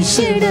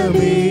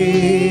വീശണമേ,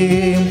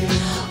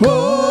 ഓ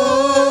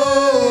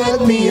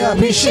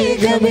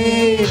അഭിഷേകമേ,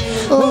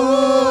 ഓ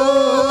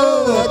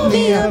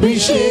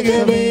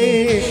അഭിഷേകമേ,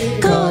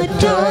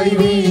 കാറ്റായി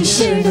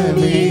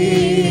വീശണമേ,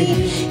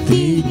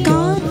 തീ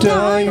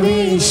കാറ്റായി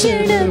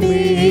വീശണമേ.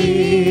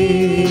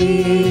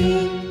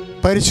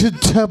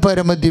 പരിശുദ്ധ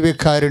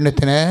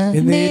പരമദിവ്യകാരുണ്യത്തിന്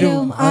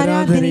എന്നേരവും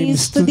ആരാധനയും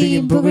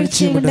സ്തുതിയും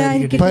പുകഴ്ചയും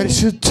ഉണ്ടായിരിക്കട്ടെ.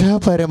 പരിശുദ്ധ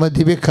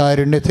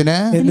പരമദിവ്യകാരുണ്യത്തിന്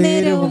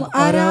എന്നേരവും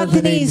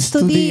ആരാധനയും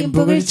സ്തുതിയും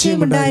പുകഴ്ചയും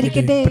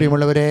ഉണ്ടായിരിക്കട്ടെ.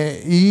 പ്രിയമുള്ളവരെ,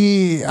 ഈ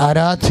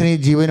ആരാധനയിൽ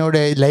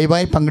ജീവനോടെ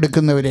ലൈവായി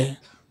പങ്കെടുക്കുന്നവരെ,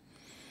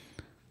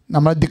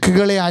 നമ്മൾ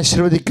ദിക്കുകളെ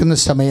ആശീർവദിക്കുന്ന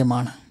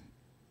സമയമാണ്.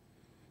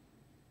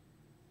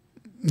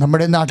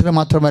 നമ്മുടെ നാട്ടിൽ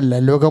മാത്രമല്ല,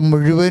 ലോകം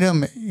മുഴുവനും,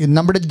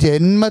 നമ്മുടെ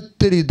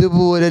ജന്മത്തിൽ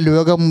ഇതുപോലെ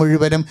ലോകം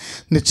മുഴുവനും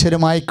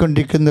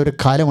നിശ്ചലമായിക്കൊണ്ടിരിക്കുന്ന ഒരു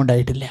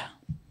കാലമുണ്ടായിട്ടില്ല.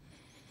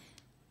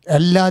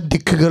 എല്ലാ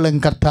ദിക്കുകളും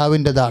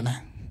കർത്താവിൻ്റെതാണ്.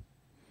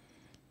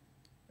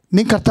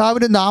 നീ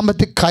കർത്താവിൻ്റെ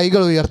നാമത്തിൽ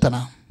കൈകൾ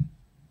ഉയർത്തണം.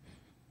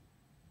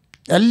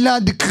 എല്ലാ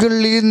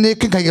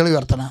ദിക്കുകളിലേക്കും കൈകൾ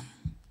ഉയർത്തണം.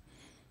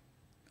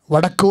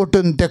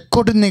 വടക്കോട്ടും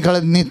തെക്കോട്ടും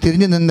നീ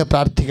തിരിഞ്ഞു നിന്ന്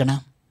പ്രാർത്ഥിക്കണം.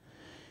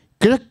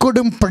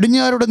 കിഴക്കോട്ടും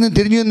പടിഞ്ഞാറോടും നീ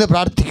തിരിഞ്ഞു നിന്ന്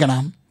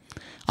പ്രാർത്ഥിക്കണം.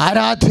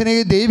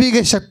 ആരാധനയെ ദൈവിക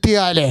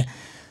ശക്തിയാൽ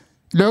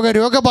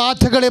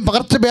രോഗബാധകളെയും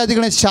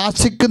പകർച്ചവ്യാധികളെയും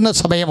ശാസിക്കുന്ന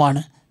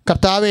സമയമാണ്.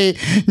 കർത്താവേ,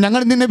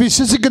 ഞങ്ങൾ നിന്നെ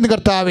വിശ്വസിക്കുന്നു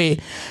കർത്താവേ.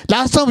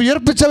 ലാസ്റ്റ്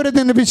ഉയർപ്പിച്ചവരെ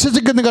നിന്നെ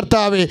വിശ്വസിക്കുന്നു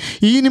കർത്താവേ.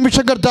 ഈ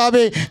നിമിഷം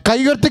കർത്താവേ, കൈ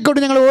ഉയർത്തിക്കൊണ്ട്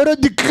ഞങ്ങൾ ഓരോ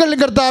ദിക്കുകളിലും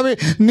കർത്താവേ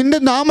നിൻ്റെ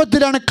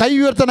നാമത്തിലാണ് കൈ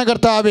ഉയർത്തണം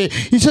കർത്താവേ.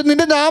 ഈശോ,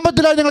 നിൻ്റെ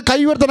നാമത്തിലാണ് ഞങ്ങൾ കൈ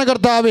ഉയർത്തണം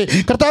കർത്താവേ.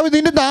 കർത്താവ്,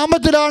 നിൻ്റെ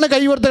നാമത്തിലാണ്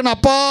കൈ ഉയർത്തണം.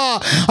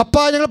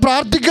 അപ്പാ ഞങ്ങൾ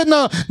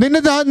പ്രാർത്ഥിക്കുന്നു,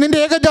 നിൻ്റെ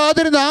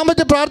ഏകജാതിയുടെ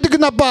നാമത്തിൽ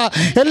പ്രാർത്ഥിക്കുന്നു അപ്പാ.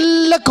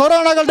 എല്ലാ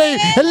കൊറോണകളുടെയും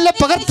എല്ലാ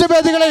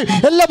പകർച്ചവ്യാധികളെയും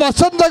എല്ലാ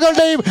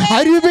വസന്തകളുടെയും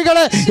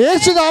അരുവികളെ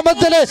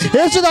യേശുനാമത്തിൽ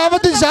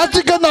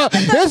ശാസിക്കുന്നു,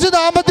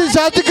 യേശുനാമത്തിൽ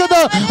ശാസിക്കുന്നു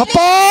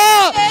അപ്പാ.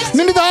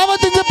 നിന്റെ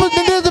നാമത്തിൽ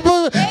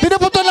നിന്റെ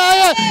പുത്രനായ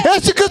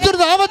യേശുക്രിസ്തുവിന്റെ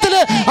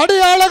നാമത്തില്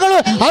അടയാളങ്ങളും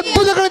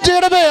അത്ഭുതങ്ങളും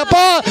ചെയ്യണമേ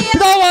അപ്പാ.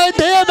 പിതാവായ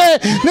ദൈവമേ,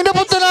 നിന്റെ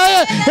പുത്രനായ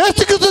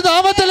യേശുക്രിസ്തു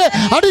നാമത്തിൽ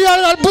അടിയാൾ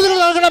അത്ഭുതങ്ങൾ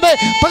നൽകണമേ.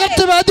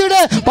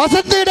 പകർച്ചവ്യാധിയുടെ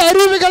വസന്തയുടെ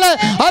അരൂപികള്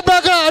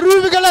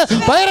അരൂപികള്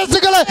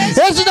വൈറസുകള്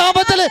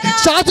യേശുനാമത്തിൽ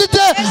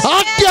ശാസിച്ച്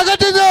ആട്ടി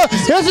അകറ്റുന്നു.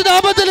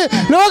 യേശുനാമത്തിൽ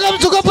ലോകം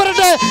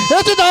സുഖപ്പെടട്ടെ.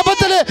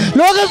 യേശുനാമത്തിൽ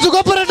ലോകം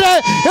സുഖപ്പെടട്ടെ.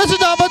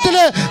 യേശുനാമത്തിൽ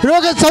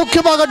രോഗം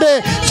സൗഖ്യമാകട്ടെ.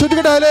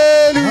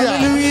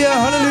 ഹല്ലേലൂയ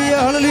ഹല്ലേലൂയ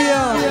ഹല്ലേലൂയ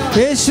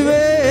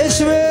യേശുവേ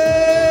യേശുവേ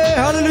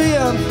ഹല്ലേലൂയ.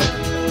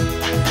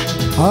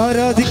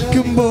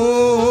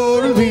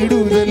 ആരാധിക്കുമ്പോൾ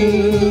വിടുതൽ,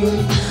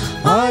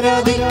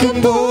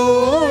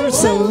 ആരാധിക്കുമ്പോൾ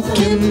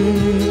സൗഖ്യം,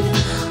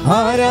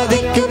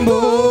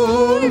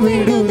 ആരാധിക്കുമ്പോൾ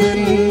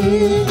വിടുതൽ,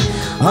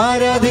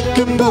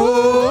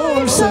 ആരാധിക്കുമ്പോൾ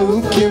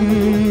സൗഖ്യം.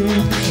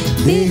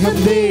 ദേഹം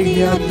തേടി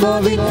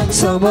ആത്മാവിൽ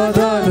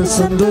സമാധാന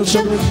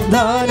സന്തോഷം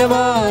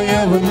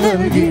ദാനമായവൻ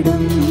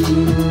നൽകിടും.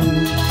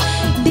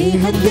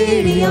 ദേഹം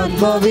തേടി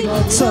ആത്മാവിൽ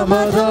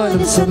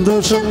സമാധാനം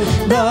സന്തോഷം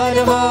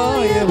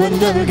ദാനമായവൻ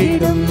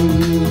നൽകിടും.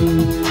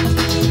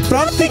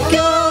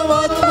 പ്രാർത്ഥിക്കാം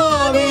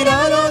ആത്മാവിൽ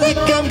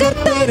ആരാധിക്കാം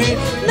കർത്താവേ,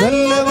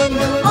 നല്ലവൻ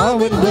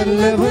അവൻ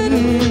നല്ലവൻ.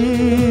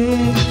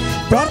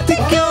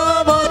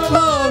 പ്രാർത്ഥിക്കാം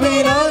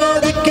ആത്മാവിൽ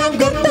ആരാധിക്കാം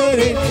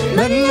കർത്താവേ,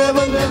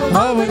 നല്ലവൻ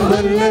അവൻ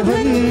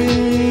നല്ലവൻ.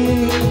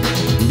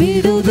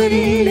 വിടുതൽ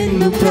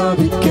എന്ന്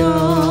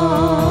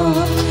പ്രാപിക്കാം,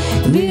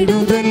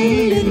 വിടുതൽ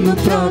എന്ന്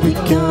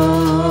പ്രാപിക്കാം.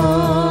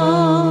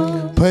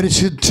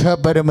 പരിശുദ്ധ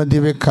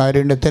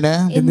പരമദിവ്യകാരുണ്യത്തിന്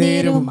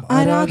നേരവും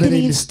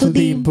ആരാധനയും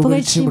സ്തുതിയും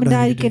പുകഴ്ചയും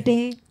ഉണ്ടായിരിക്കട്ടെ.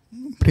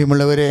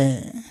 പ്രിയമുള്ളവരെ,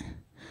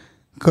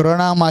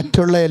 കൊറോണ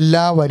മറ്റുള്ള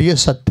എല്ലാ വലിയ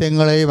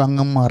സത്യങ്ങളെയും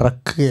അങ്ങ്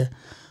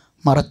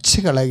മറച്ചു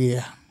കളയുക.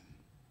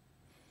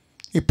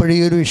 ഇപ്പോഴീ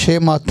ഒരു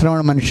വിഷയം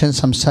മാത്രമാണ് മനുഷ്യൻ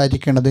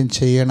സംസാരിക്കുന്നതും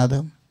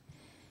ചെയ്യണതും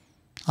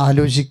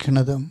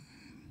ആലോചിക്കുന്നതും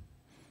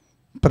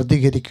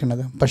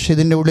പ്രതികരിക്കുന്നതും. പക്ഷേ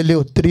ഇതിൻ്റെ ഉള്ളിൽ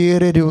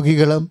ഒത്തിരിയേറെ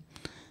രോഗികളും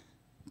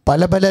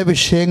പല പല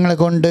വിഷയങ്ങൾ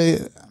കൊണ്ട്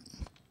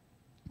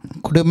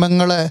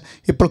കുടുംബങ്ങൾ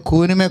ഇപ്പോൾ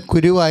കൂനുമേ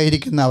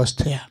കുരുവായിരിക്കുന്ന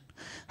അവസ്ഥയാണ്.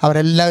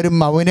 അവരെല്ലാവരും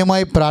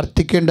മൗനമായി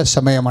പ്രാർത്ഥിക്കേണ്ട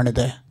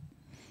സമയമാണിത്.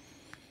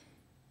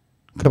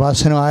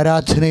 കൃപാസനം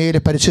ആരാധനയിൽ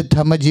പരിശുദ്ധ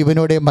അമ്മ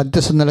ജീവനോടെ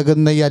മധ്യസ്ഥം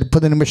നൽകുന്ന ഈ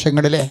അത്ഭുത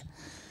നിമിഷങ്ങളിൽ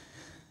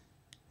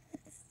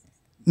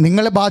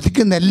നിങ്ങളെ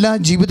ബാധിക്കുന്ന എല്ലാ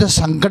ജീവിത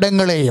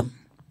സങ്കടങ്ങളെയും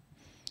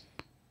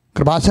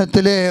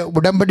കൃപാസനത്തിൽ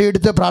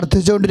ഉടമ്പടിയെടുത്ത്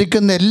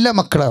പ്രാർത്ഥിച്ചുകൊണ്ടിരിക്കുന്ന എല്ലാ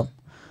മക്കളും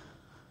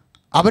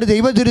അവർ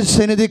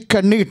ദൈവതിരുസന്നിധി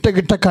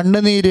കിട്ട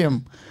കണ്ണുനീരും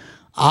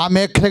ആ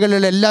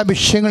മേഖലകളിലെ എല്ലാ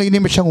വിഷയങ്ങളും ഈ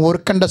നിമിഷം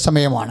ഓർക്കേണ്ട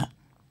സമയമാണ്.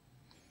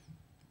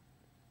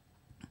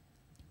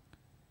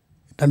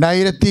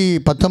 2019,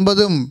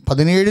 2017,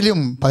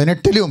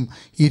 2018,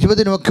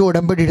 2020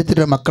 ഉടമ്പടി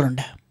എടുത്തിട്ടുള്ള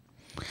മക്കളുണ്ട്.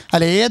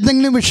 അല്ല,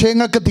 ഏതെങ്കിലും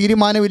വിഷയങ്ങൾക്ക്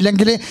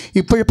തീരുമാനമില്ലെങ്കിൽ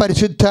ഇപ്പോഴും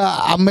പരിശുദ്ധ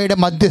അമ്മയുടെ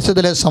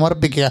മധ്യസ്ഥതയിൽ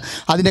സമർപ്പിക്കുക.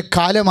 അതിൻ്റെ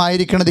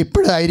കാലമായിരിക്കണത്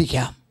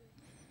ഇപ്പോഴായിരിക്കാം.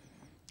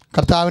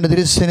 കർത്താവിൻ്റെ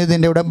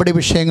തിരുസന്നിധിൻ്റെ ഉടമ്പടി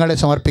വിഷയങ്ങളെ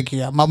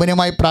സമർപ്പിക്കുക.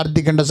 മൗനമായി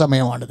പ്രാർത്ഥിക്കേണ്ട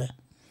സമയമാണിത്.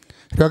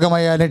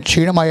 രോഗമായാലും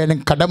ക്ഷീണമായാലും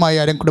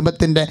കടമായാലും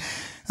കുടുംബത്തിൻ്റെ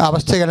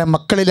അവസ്ഥയാലും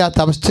മക്കളില്ലാത്ത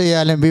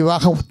അവസ്ഥയായാലും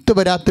വിവാഹം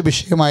ഒത്തുവരാത്ത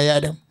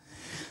വിഷയമായാലും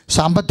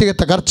സാമ്പത്തിക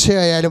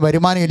തകർച്ചയായാലും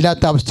വരുമാനം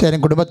ഇല്ലാത്ത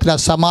അവസ്ഥയായാലും കുടുംബത്തിലെ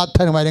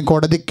അസമാധാനമായാലും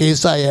കോടതി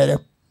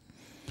കേസായാലും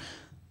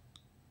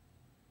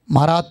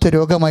മാറാത്ത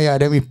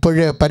രോഗമായാലും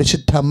ഇപ്പോഴേ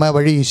പരിശുദ്ധ അമ്മ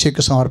വഴി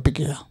ഈശോയ്ക്ക്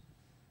സമർപ്പിക്കുക.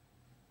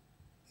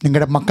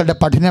 നിങ്ങളുടെ മക്കളുടെ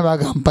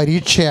പഠനമാകാം,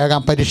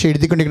 പരീക്ഷയാകാം, പരീക്ഷ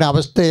എഴുതിക്കൊണ്ടിരിക്കുന്ന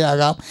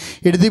അവസ്ഥയാകാം,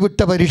 എഴുതിവിട്ട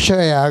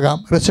പരീക്ഷയാകാം,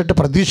 റിസൾട്ട്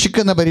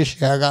പ്രതീക്ഷിക്കുന്ന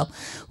പരീക്ഷയാകാം,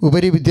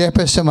 ഉപരി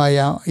വിദ്യാഭ്യാസമായ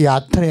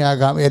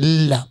യാത്രയാകാം,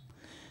 എല്ലാം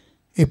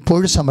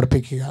ഇപ്പോഴും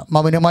സമർപ്പിക്കുക.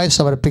 മൗനമായി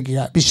സമർപ്പിക്കുക.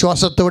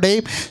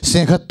 വിശ്വാസത്തോടെയും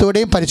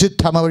സ്നേഹത്തോടെയും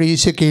പരിശുദ്ധ അമ്മ വഴി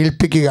ഈശോയ്ക്ക്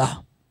ഏൽപ്പിക്കുക.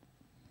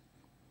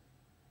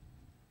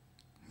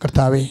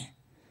 കർത്താവേ,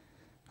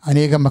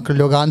 അനേകം മക്കൾ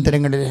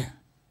ലോകാന്തരങ്ങളിൽ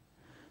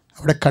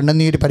അവിടെ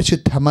കണ്ണുനീര്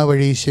പരിശുദ്ധ അമ്മ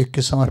വഴി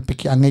ഈശോയ്ക്ക്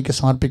സമർപ്പിക്കുക. അങ്ങേക്ക്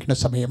സമർപ്പിക്കുന്ന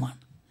സമയമാണ്.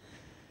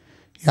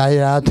 ഈ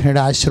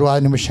ആരാധനയുടെ ആശീർവാദ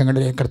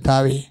നിമിഷങ്ങളിലെ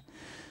കർത്താവേ,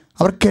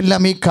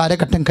 അവർക്കെല്ലാം ഈ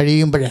കാലഘട്ടം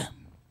കഴിയുമ്പോൾ,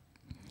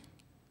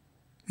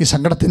 ഈ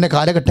സങ്കടത്തിൻ്റെ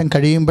കാലഘട്ടം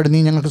കഴിയുമ്പോൾ,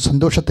 നീ ഞങ്ങൾക്ക്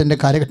സന്തോഷത്തിൻ്റെ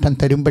കാലഘട്ടം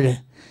തരുമ്പോൾ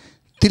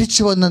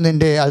തിരിച്ചു വന്ന്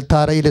നിൻ്റെ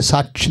അൾത്താറയിൽ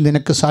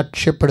നിനക്ക്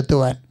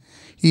സാക്ഷ്യപ്പെടുത്തുവാൻ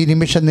ഈ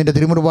നിമിഷം നിൻ്റെ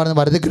തിരുമുറുപാടുന്ന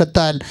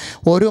വരതിഗ്രത്താൽ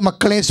ഓരോ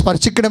മക്കളെയും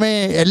സ്പർശിക്കണമേ.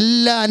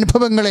 എല്ലാ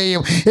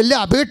അനുഭവങ്ങളെയും എല്ലാ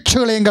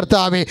അപേക്ഷകളെയും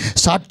കർത്താവെ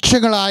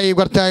സാക്ഷ്യങ്ങളായി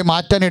കർത്താവെ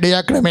മാറ്റാൻ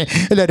ഇടയാക്കണമേ.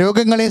 എല്ലാ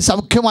രോഗങ്ങളെയും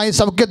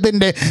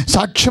സൗഖ്യത്തിൻ്റെ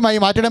സാക്ഷ്യമായി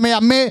മാറ്റണമേ.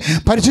 അമ്മേ,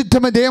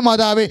 പരിശുദ്ധമേ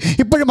ദേവമാതാവേ,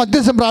 ഇപ്പോഴും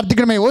മധ്യസ്ഥം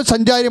പ്രാർത്ഥിക്കണമേ. ഓ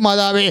സഞ്ചാരി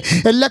മാതാവേ,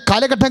 എല്ലാ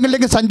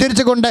കാലഘട്ടങ്ങളിലേക്ക്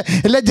സഞ്ചരിച്ചുകൊണ്ട്,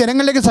 എല്ലാ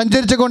ജനങ്ങളിലേക്ക്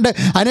സഞ്ചരിച്ചുകൊണ്ട്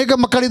അനേകം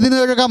മക്കൾ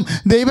ഇതിനകം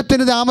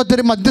ദൈവത്തിൻ്റെ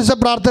നാമത്തിൽ മധ്യസ്ഥ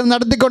പ്രാർത്ഥന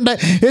നടത്തിക്കൊണ്ട്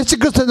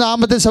യേശുക്രിസ്തു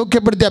നാമത്തിൽ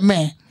സൗഖ്യപ്പെടുത്തി. അമ്മേ,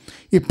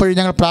 ഇപ്പോഴും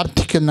ഞങ്ങൾ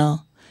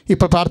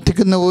ഇപ്പോൾ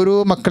പ്രാർത്ഥിക്കുന്ന ഓരോ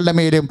മക്കളുടെ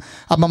മേലും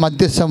അമ്മ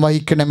മധ്യസ്ഥം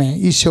വഹിക്കണമേ.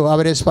 ഈശോ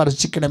അവരെ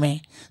സ്പർശിക്കണമേ.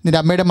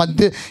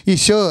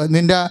 ഈശോ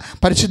നിൻ്റെ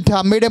പരിശുദ്ധ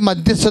അമ്മയുടെ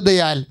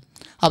മധ്യസ്ഥതയാൽ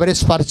അവരെ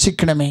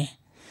സ്പർശിക്കണമേ.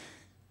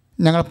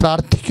 ഞങ്ങൾ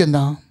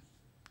പ്രാർത്ഥിക്കുന്നു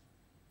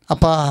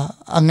അപ്പാ,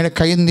 അങ്ങനെ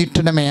കൈ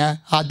നീട്ടണമേ.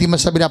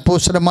 ആദിമസഭയിലെ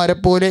അപ്പോസ്തലന്മാരെ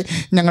പോലെ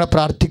ഞങ്ങൾ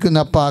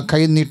പ്രാർത്ഥിക്കുന്നു അപ്പാ,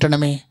 കൈ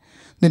നീട്ടണമേ.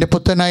 നിൻ്റെ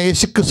പുത്രനായ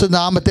യേശുക്രിസ്തു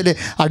നാമത്തിൽ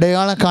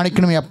അടയാളം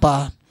കാണിക്കണമേ അപ്പാ.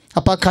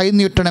 അപ്പം കൈ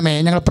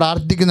നീട്ടണമേ. ഞങ്ങൾ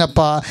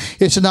പ്രാർത്ഥിക്കുന്നപ്പാ,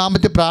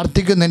 യേശുനാമത്തിൽ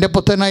പ്രാർത്ഥിക്കുന്നു. എൻ്റെ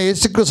പുത്രനായ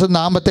യേശുക്രിസ്തു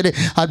നാമത്തിൽ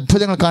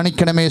അത്ഭുതങ്ങൾ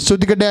കാണിക്കണമേ.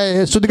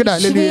 സ്തുതിക്കട്ടെ സ്തുതിക്കട്ടെ.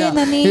 ഹല്ലേലൂയ.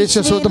 യേശു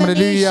സ്തോത്രം.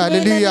 ഹല്ലേലൂയ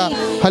ഹല്ലേലൂയ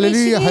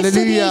ഹല്ലേലൂയ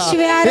ഹല്ലേലൂയ.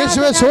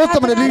 യേശുവേ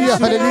സ്തോത്രം. ഹല്ലേലൂയ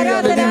ഹല്ലേലൂയ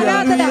ഹല്ലേലൂയ.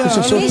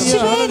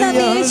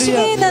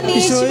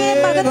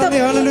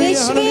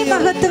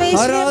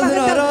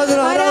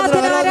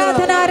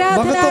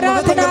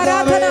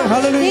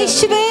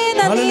 യേശു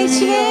സ്തോത്രം.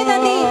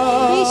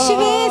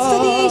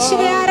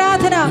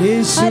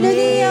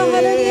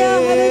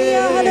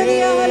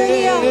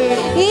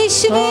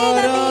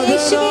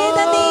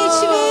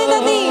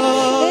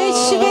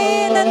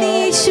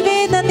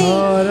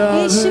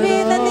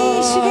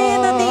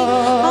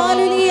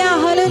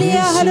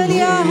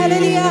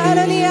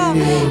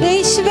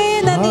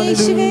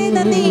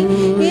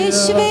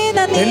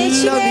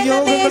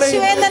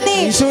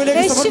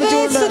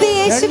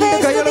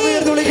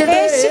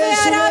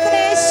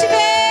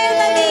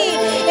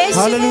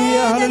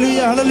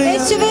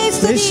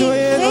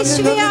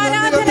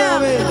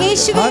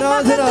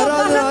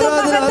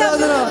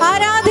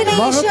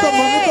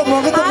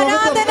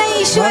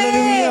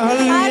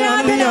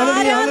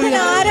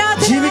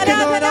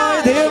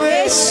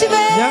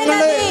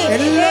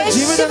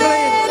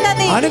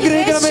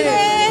 അനുഗ്രഹിക്കണമേ,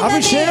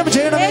 അഭിഷേകം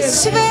ചെയ്യണമേ.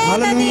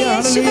 ഹല്ലേലൂയ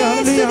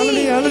ഹല്ലേലൂയ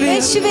ഹല്ലേലൂയ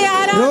ഹല്ലേലൂയ.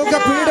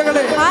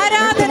 രോഗപീഠകളെ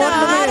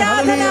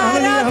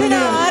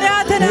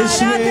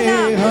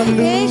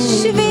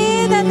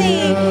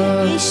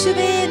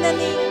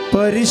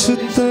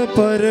പരിശുദ്ധ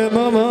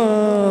പരമമാ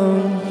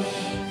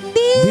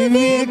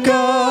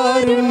ദിവ്യകാരുണ്യമേ,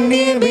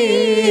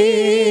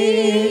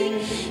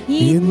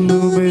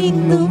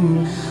 എന്നുമെന്നും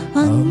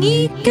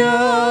അങ്ങേക്കാരാധന.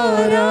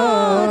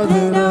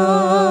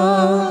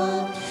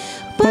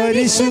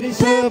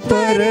 പരിശുദ്ധ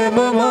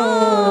പരമമാ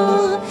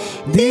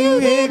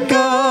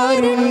ദിവ്യകാരുണ്യമേ,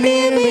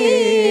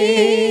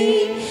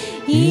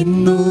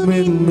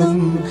 എന്നുമെന്നും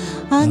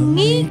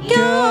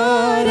അങ്ങേക്കാരാധന.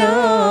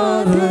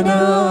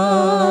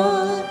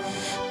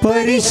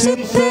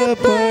 പരിശുദ്ധ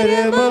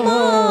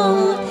പരമമാ